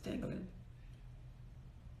is tingling.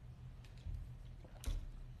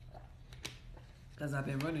 Because I've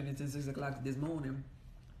been running it since 6 o'clock this morning,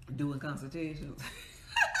 doing consultations.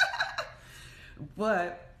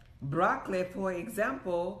 But broccoli, for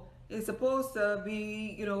example, is supposed to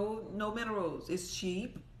be, you know, no minerals. It's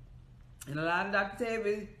cheap. And a lot of Dr.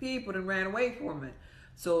 Saber's people that ran away from it.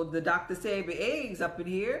 So the Dr. Saber eggs up in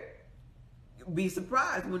here, be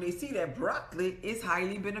surprised when they see that broccoli is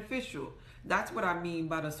highly beneficial. That's what I mean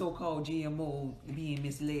by the so-called GMO being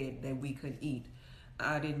misled that we could eat.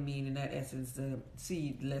 I didn't mean in that essence the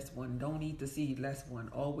seedless one. Don't eat the seedless one.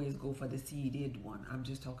 Always go for the seeded one. I'm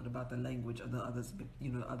just talking about the language of the others,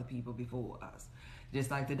 you know, other people before us. Just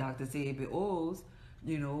like the Dr. Saber oils,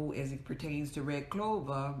 you know, as it pertains to red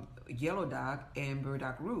clover, yellow dock, and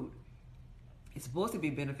burdock root. It's supposed to be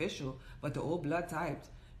beneficial, but the old blood types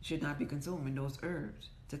should not be consuming those herbs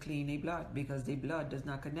to clean their blood, because their blood does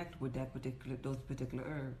not connect with those particular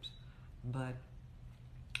herbs. But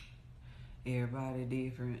everybody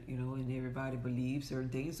different, you know, and everybody believes certain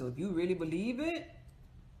things. So if you really believe it,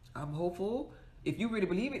 I'm hopeful. If you really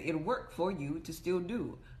believe it, it'll work for you to still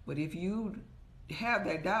do. But if you have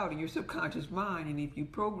that doubt in your subconscious mind, and if you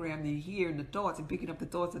program to hearing the thoughts and picking up the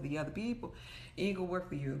thoughts of the other people, it ain't gonna work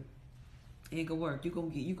for you. It ain't gonna work. You gonna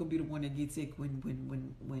be the one that gets sick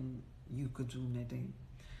when you consume that thing.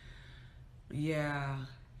 Yeah.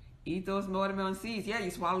 Eat those watermelon seeds. Yeah,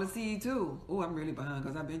 you swallow the seed too. Oh, I'm really behind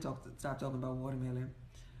because I've been stopped talking about watermelon.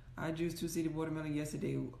 I juiced 2-seeded watermelon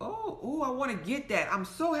yesterday. Oh, I want to get that. I'm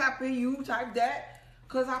so happy you typed that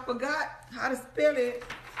because I forgot how to spell it.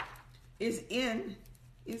 It's N.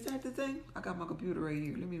 Is that the thing? I got my computer right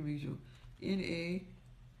here. Let me read you. N-A-M-A.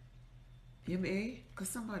 Because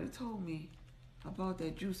somebody told me about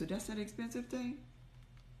that juicer. That's that expensive thing?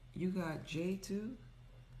 You got J too?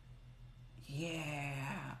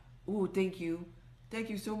 Yeah. Oh, thank you.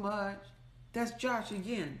 Thank you so much. That's Josh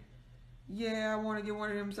again. Yeah, I want to get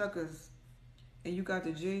one of them suckers. And you got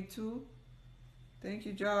the J too? Thank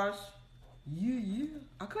you, Josh. Yeah.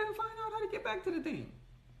 I couldn't find out how to get back to the thing.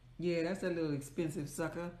 Yeah, that's a little expensive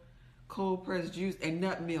sucker. Cold pressed juice and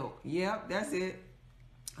nut milk. Yep, that's it.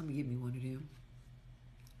 I'm going to get me one of them.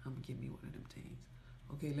 Things.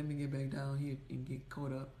 Okay, let me get back down here and get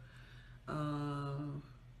caught up.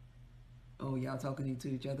 Oh, y'all talking to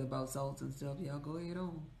each other about salts and stuff. Y'all go ahead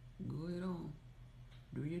on.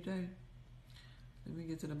 Do your thing. Let me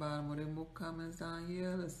get to the bottom of them more comments down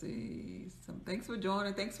here. Let's see. Thanks for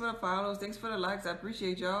joining. Thanks for the follows. Thanks for the likes. I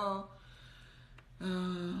appreciate y'all.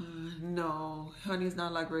 No, honey is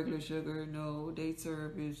not like regular sugar. No, date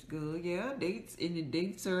syrup is good. Yeah, dates in the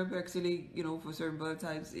date syrup actually, you know, for certain blood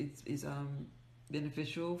types, it's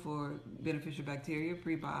beneficial for beneficial bacteria,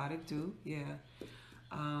 prebiotic too. Yeah.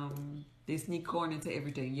 They sneak corn into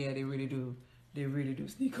everything. Yeah, they really do. They really do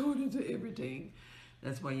sneak corn into everything.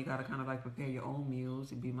 That's why you gotta kind of like prepare your own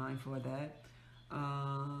meals and be mindful of that.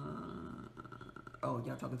 Oh,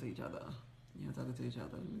 y'all talking to each other. Let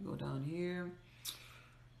me go down here.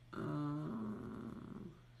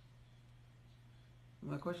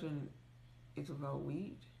 My question is about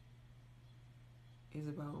wheat. Is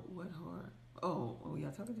about what hard? Oh,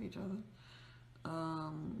 y'all talking to each other.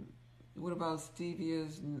 What about stevia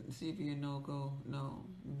no-go? No.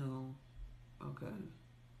 Okay.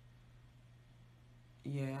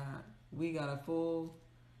 Yeah, we got a full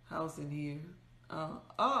house in here. Hey.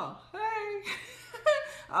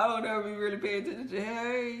 I don't know if we really pay attention to,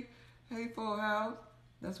 hey, full house.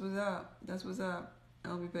 That's what's up. I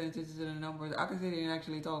don't be paying attention to the numbers. I can sit here and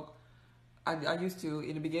actually talk. I used to,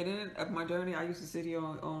 in the beginning of my journey, I used to sit here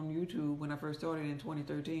on YouTube when I first started in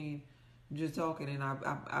 2013, just talking, and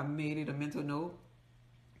I made it a mental note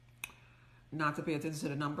not to pay attention to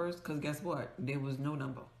the numbers, because guess what? There was no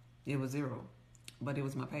number. It was zero. But it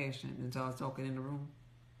was my passion, and so I was talking in the room,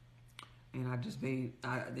 and I just made,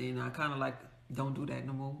 I kind of like Don't do that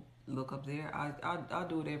no more. Look up there. I'll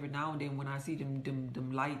do it every now and then when I see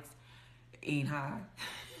them lights ain't high.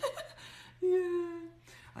 Yeah.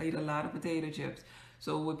 I eat a lot of potato chips.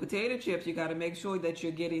 So with potato chips, you got to make sure that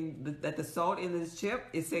you're getting that the salt in this chip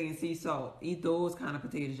is saying sea salt. Eat those kind of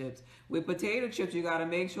potato chips. With potato chips, you got to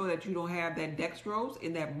make sure that you don't have that dextrose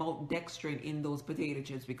and that maltodextrin in those potato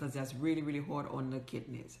chips, because that's really, really hard on the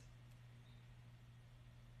kidneys.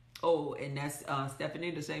 Oh, and that's Stephanie,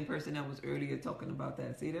 the same person that was earlier talking about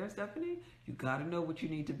that. See there, Stephanie? You got to know what you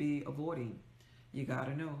need to be avoiding. You got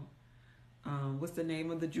to know. What's the name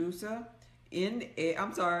of the juicer?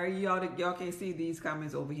 I'm sorry, y'all can't see these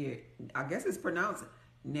comments over here. I guess it's pronounced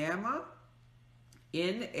Nama,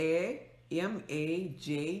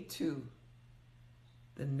 Namaj2.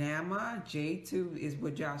 The Nama J2 is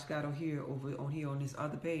what Josh got on here on this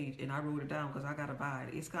other page, and I wrote it down because I gotta buy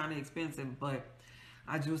it. It's kind of expensive, but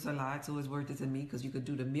I juice a lot, so it's worth it to me, because you could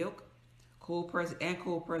do the milk, cold press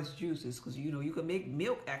juices, because you can make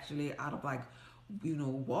milk actually out of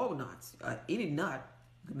walnuts, any nut.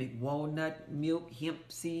 You can make walnut milk, hemp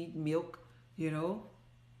seed milk, So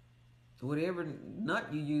whatever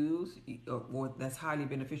nut you use, or that's highly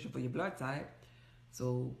beneficial for your blood type.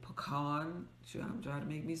 So pecan, I'm trying to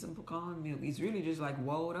make me some pecan milk. It's really just like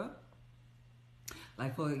water.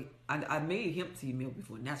 I made hemp seed milk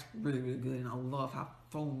before, and that's really, really good. And I love how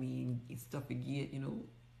foamy and stuff it get,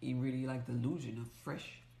 It really like the illusion of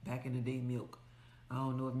fresh back in the day milk. I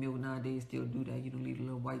don't know if milk nowadays still do that. You don't leave a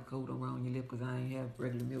little white coat around your lip, because I ain't have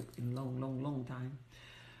regular milk in a long, long, long time.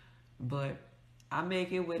 But I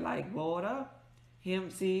make it with like water,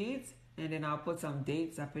 hemp seeds, and then I'll put some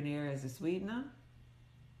dates up in there as a sweetener.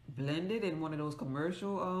 Blend it in one of those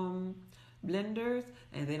commercial blenders,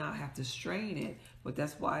 and then I'll have to strain it. But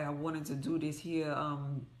that's why I wanted to do this here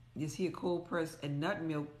cold press and nut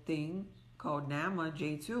milk thing called Nama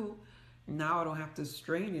J2. Now I don't have to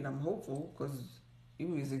strain it. I'm hopeful, because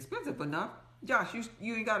it's expensive enough. Josh,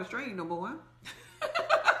 you ain't got to strain no more, huh?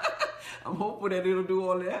 I'm hopeful that it'll do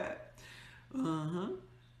all that.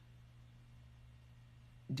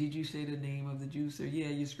 Did you say the name of the juicer? Yeah,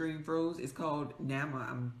 your screen froze. It's called Nama.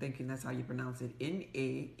 I'm thinking that's how you pronounce it.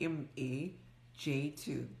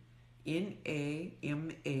 Namaj2.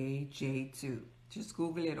 Namaj2. Just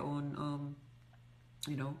Google it on,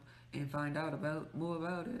 and find out more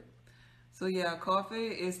about it. So yeah, coffee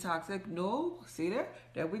is toxic. No, see there?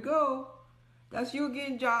 There we go. That's you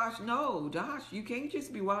again, Josh. No, Josh, you can't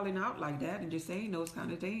just be wilding out like that and just saying those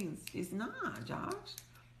kind of things. It's not, Josh.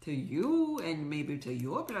 To you and maybe to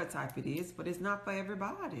your blood type it is, but it's not for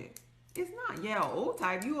everybody. It's not. Yeah, old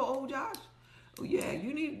type. You are old, Josh. Oh yeah,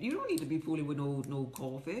 you don't need to be fooling with no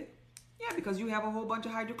coffee. Yeah, because you have a whole bunch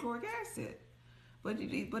of hydrochloric acid. But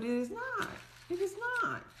it is not. It is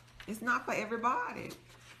not. It's not for everybody.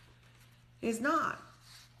 It's not.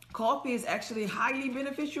 Coffee is actually highly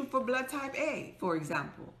beneficial for blood type A, for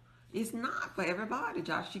example. It's not for everybody,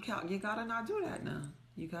 Josh. You gotta not do that now.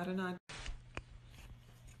 You gotta not.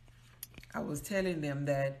 I was telling them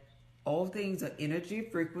that all things are energy,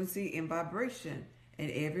 frequency, and vibration, and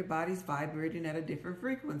everybody's vibrating at a different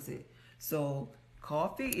frequency. So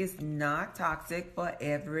coffee is not toxic for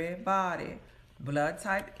everybody. Blood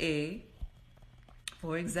type A,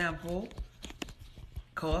 for example,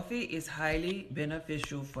 coffee is highly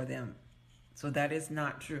beneficial for them. So that is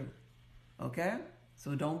not true. Okay?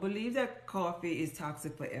 So don't believe that coffee is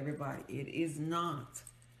toxic for everybody. It is not.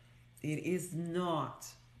 It is not.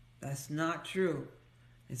 That's not true.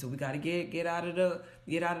 And so we got to get out of the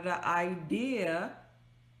idea.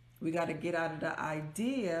 We got to get out of the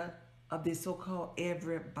idea of this so-called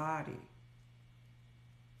everybody.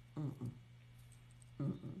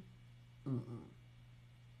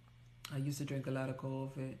 I used to drink a lot of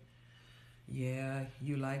coffee. Yeah,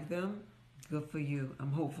 you like them? Good for you.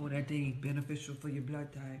 I'm hopeful that they beneficial for your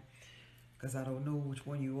blood type, because I don't know which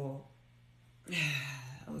one you are.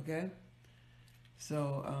 Okay?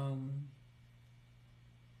 So,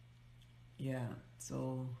 yeah.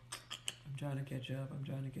 So, I'm trying to catch up.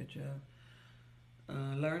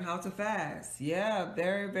 Learn how to fast. Yeah,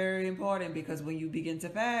 very, very important, because when you begin to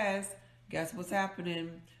fast, guess what's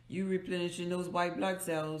happening? You replenishing those white blood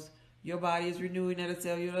cells. Your body is renewing at a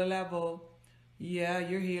cellular level. Yeah,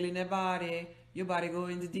 you're healing that body. Your body go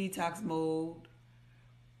into detox mode.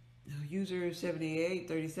 User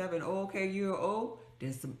 7837. Oh, okay, you're O.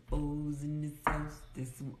 There's some O's in this house.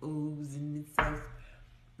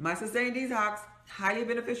 My sustained detox, highly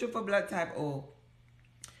beneficial for blood type O.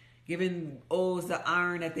 Giving O's the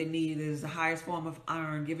iron that they need. Is the highest form of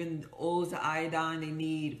iron. Giving O's the iodine they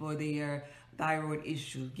need for their thyroid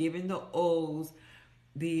issues. Giving the O's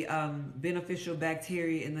the beneficial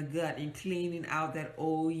bacteria in the gut and cleaning out that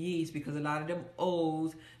old yeast, because a lot of them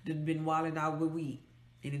O's that been wilding out with wheat,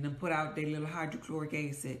 and then put out their little hydrochloric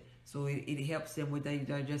acid, so it helps them with their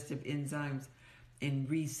digestive enzymes and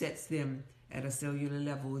resets them at a cellular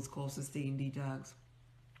level. It's called sustained detox.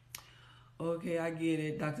 Okay, I get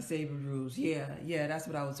it. Dr. Saber rules. Yeah, that's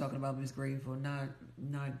what I was talking about, Miss Grateful. Not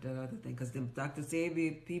the other thing. Because them Dr.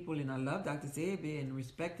 Saber people, and I love Dr. Saber and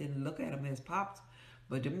respect and look at him as pops.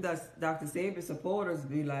 But them Dr. Saber supporters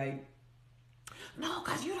be like, no,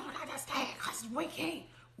 because you don't understand. Because we can't.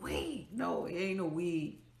 No, it ain't no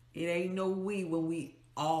we. It ain't no we when we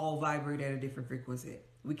all vibrate at a different frequency.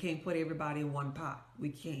 We can't put everybody in one pot. We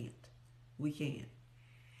can't.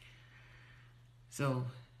 So,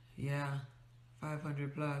 yeah.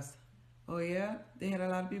 500 plus. Oh yeah? They had a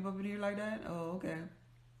lot of people up in here like that? Oh, okay.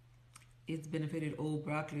 It's benefited old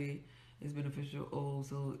broccoli. It's beneficial old.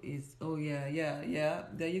 So it's, oh yeah.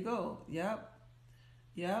 There you go. Yep.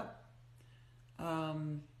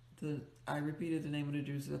 I repeated the name of the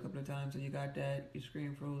juice a couple of times. So you got that. Your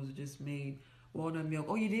screen froze. Just made walnut milk.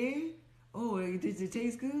 Oh, you did? Oh, does it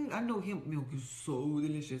taste good? I know hemp milk is so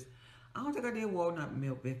delicious. I don't think I did walnut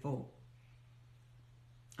milk before.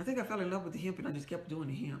 I think I fell in love with the hemp and I just kept doing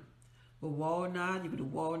the hemp. But walnut, you can do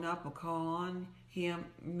walnut, pecan, hemp,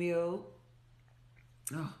 milk.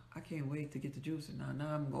 Oh, I can't wait to get the juicer now.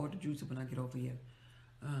 Now I'm going to order the juicer when I get over here.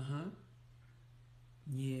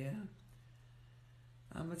 Yeah.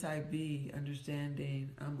 I'm a type B,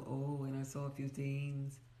 understanding. I'm O, and I saw a few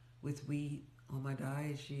things with wheat on my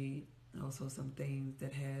diet sheet. Also some things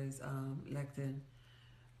that has lectin.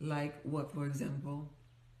 Like what, for example?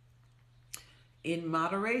 In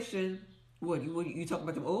moderation, what you talk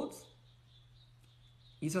about the oats?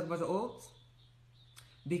 You talk about the oats?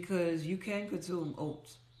 Because you can consume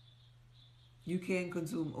oats.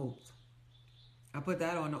 I put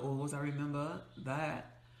that on the oats. I remember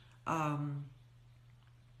that.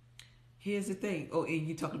 Here's the thing. Oh, and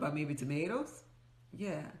you talking about maybe tomatoes?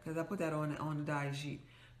 Yeah, because I put that on the diet sheet.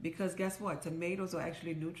 Because guess what? Tomatoes are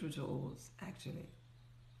actually neutral to oats. Actually,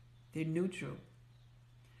 they're neutral.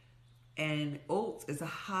 And oats is a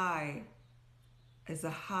high,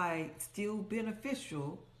 still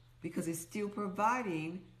beneficial because it's still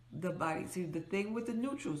providing the body. See, the thing with the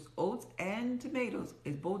neutrals, oats and tomatoes,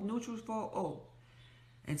 is both neutrals for oat.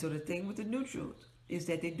 And so the thing with the neutrals is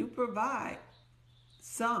that they do provide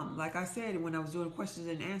some, like I said when I was doing questions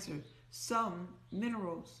and answers, some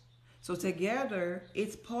minerals. So together,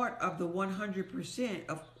 it's part of the 100%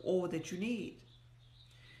 of all that you need.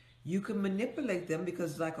 You can manipulate them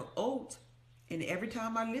because like an oat, and every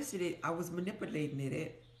time I listed it, I was manipulating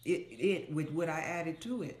it with what I added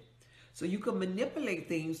to it. So you can manipulate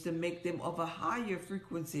things to make them of a higher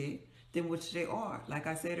frequency than which they are, like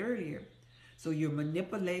I said earlier. So you're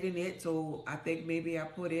manipulating it. So I think maybe I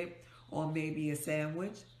put it on maybe a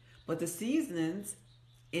sandwich. But the seasonings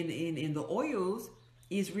in the oils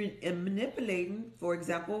is manipulating, for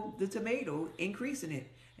example, the tomato, increasing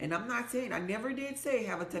it. And I'm not saying, I never did say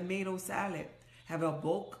have a tomato salad, have a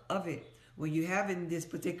bulk of it. When you're having this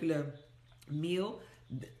particular meal,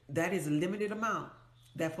 that is a limited amount.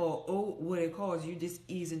 That for oat, what it causes you just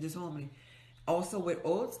ease and disharmony. Also with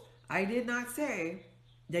oats, I did not say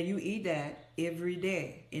that you eat that every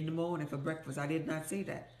day in the morning for breakfast. I did not say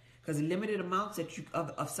that. Because limited amounts that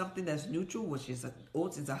of something that's neutral, which is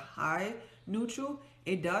oats is a high neutral,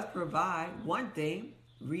 it does provide one thing.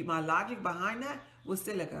 Read my logic behind that with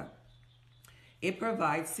silica. It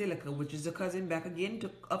provides silica, which is a cousin back again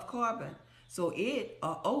of carbon. So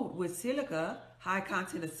oat with silica, high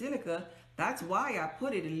content of silica, that's why I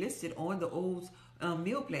put it and listed on the oats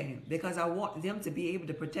meal plan, because I want them to be able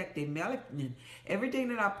to protect their melanin. Everything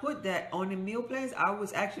that I put that on the meal plans, I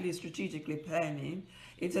was actually strategically planning.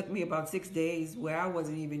 It took me about 6 days where I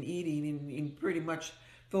wasn't even eating and pretty much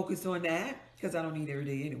focused on that, because I don't eat every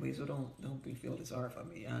day anyway, so don't be feeling sorry for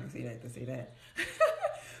me. I didn't say that to say that.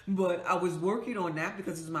 But I was working on that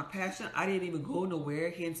because it's my passion. I didn't even go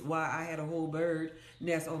nowhere, hence why I had a whole bird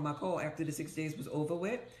nest on my call after the 6 days was over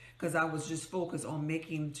with, because I was just focused on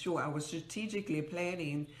making sure I was strategically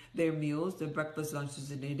planning their meals, their breakfast,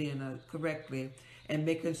 lunches, and their dinner correctly, and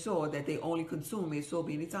making sure that they only consume it so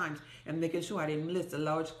many times, and making sure I didn't list the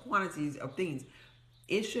large quantities of things.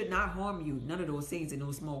 It should not harm you, none of those things in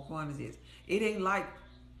those small quantities. It ain't like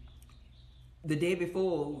the day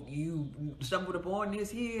before you stumbled upon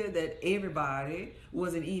this here that everybody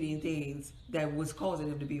wasn't eating things that was causing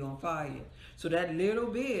them to be on fire. So that little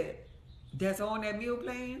bit that's on that meal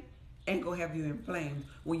plan ain't gonna have you inflamed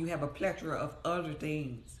when you have a plethora of other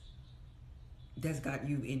things that's got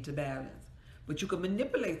you into balance. But you can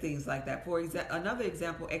manipulate things like that. For another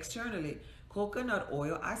example, externally, coconut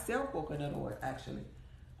oil. I sell coconut oil, actually.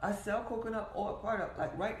 I sell coconut oil product,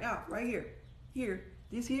 like right now, right here.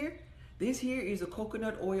 This here is a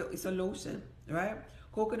coconut oil. It's a lotion, right?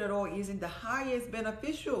 Coconut oil isn't the highest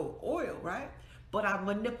beneficial oil, right? But I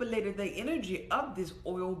manipulated the energy of this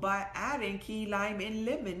oil by adding key lime and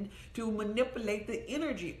lemon to manipulate the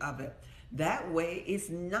energy of it. That way, it's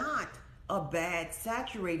not a bad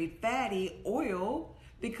saturated fatty oil,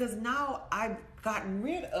 because now I've gotten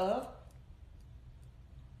rid of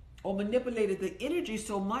or manipulated the energy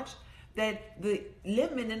so much that the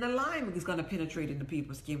lemon and the lime is going to penetrate into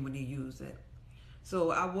people's skin when they use it.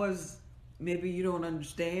 So maybe you don't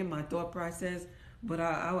understand my thought process, but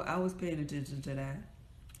I was paying attention to that.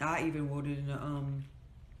 I even wrote it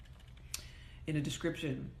in the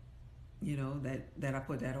description, you know, that I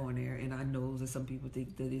put that on there. And I know that some people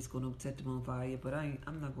think that it's going to set them on fire, but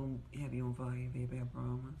I'm not going to have you on fire, baby, I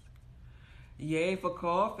promise. Yay for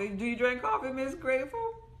coffee. Do you drink coffee, Miss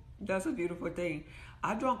Grateful? That's a beautiful thing.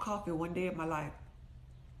 I drank coffee one day in my life.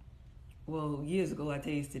 Well, years ago I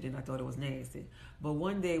tasted it and I thought it was nasty. But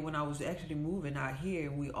one day when I was actually moving out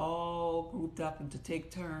here, we all grouped up and to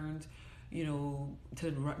take turns, you know,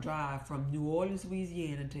 to drive from New Orleans,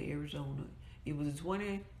 Louisiana to Arizona. It was a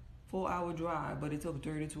 24-hour drive, but it took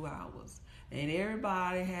 32 hours. And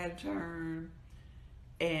everybody had a turn.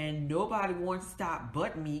 And nobody wanted to stop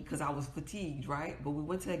but me because I was fatigued, right? But we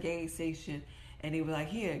went to a gas station and they were like,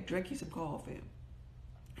 here, drink you some coffee.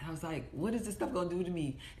 And I was like, what is this stuff going to do to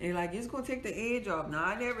me? And they're like, it's going to take the edge off. Now,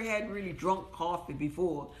 I never had really drunk coffee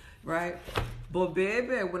before, right? But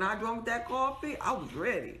baby, when I drank that coffee, I was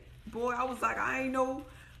ready. Boy, I was like, I ain't know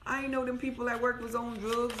them people at work was on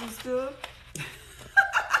drugs and stuff.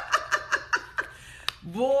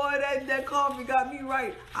 Boy, that coffee got me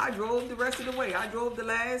right. I drove the rest of the way. I drove the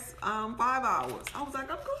last 5 hours. I was like,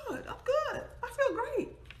 I'm good. I feel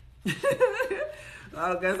great.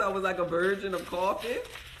 I guess I was like a virgin of coffee.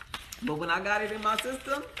 But when I got it in my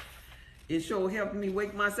system, it sure helped me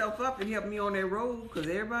wake myself up and help me on that road, because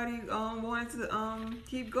everybody wanted to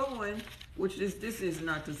keep going, which this is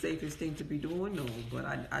not the safest thing to be doing, no. But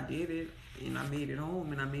I did it, and I made it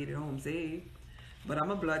home, and I made it home safe. But I'm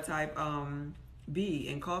a blood type B,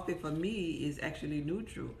 and coffee for me is actually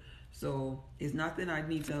neutral. So it's nothing I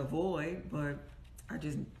need to avoid, but I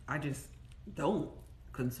just don't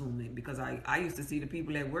consume it, because I used to see the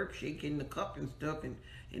people at work shaking the cup and stuff and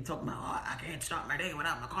talking about, oh, I can't start my day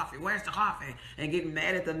without my coffee. Where's the coffee? And getting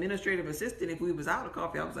mad at the administrative assistant if we was out of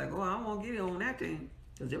coffee. I was like, oh, I won't get it on that thing,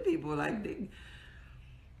 because them people like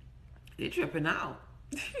they're tripping out.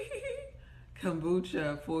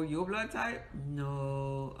 Kombucha for your blood type?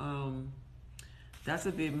 No, that's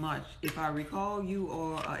a bit much. If I recall, you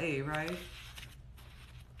are a A, right?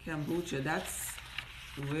 Kombucha, that's,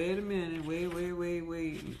 wait a minute,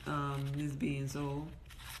 wait, Miss Being so,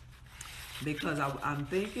 because I'm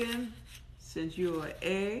thinking, since you're an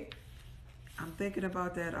A, I'm thinking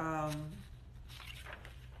about that, oh,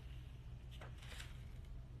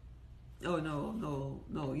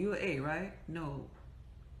 no, you're an A, right? No,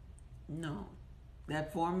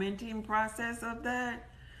 that fermenting process of that,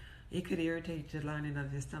 it could irritate the lining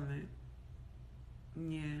of your stomach.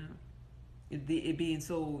 Yeah, it being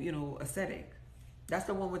so, you know, acidic. That's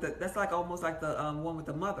the one with that's like almost like the one with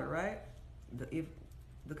the mother, right? The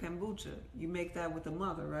kombucha, you make that with the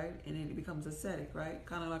mother, right? And then it becomes acidic, right?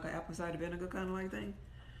 Kind of like an apple cider vinegar kind of like thing.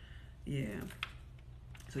 Yeah.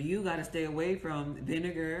 So you got to stay away from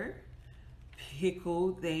vinegar,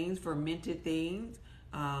 pickled things, fermented things.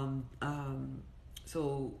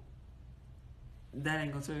 So that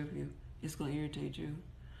ain't gonna serve you. It's gonna irritate you.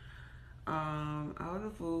 Out of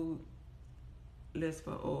the food list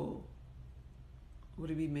for O. Would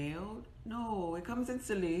it be mailed? No, it comes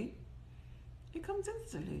instantly. It comes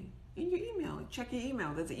instantly in your email. Check your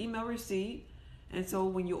email. There's an email receipt. And so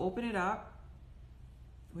when you open it up,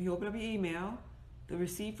 when you open up your email, the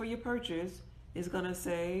receipt for your purchase is going to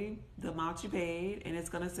say the amount you paid, and it's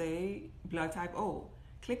going to say blood type O.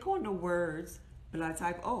 Click on the words blood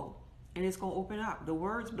type O, and it's going to open up. The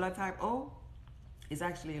words blood type O is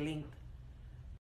actually a link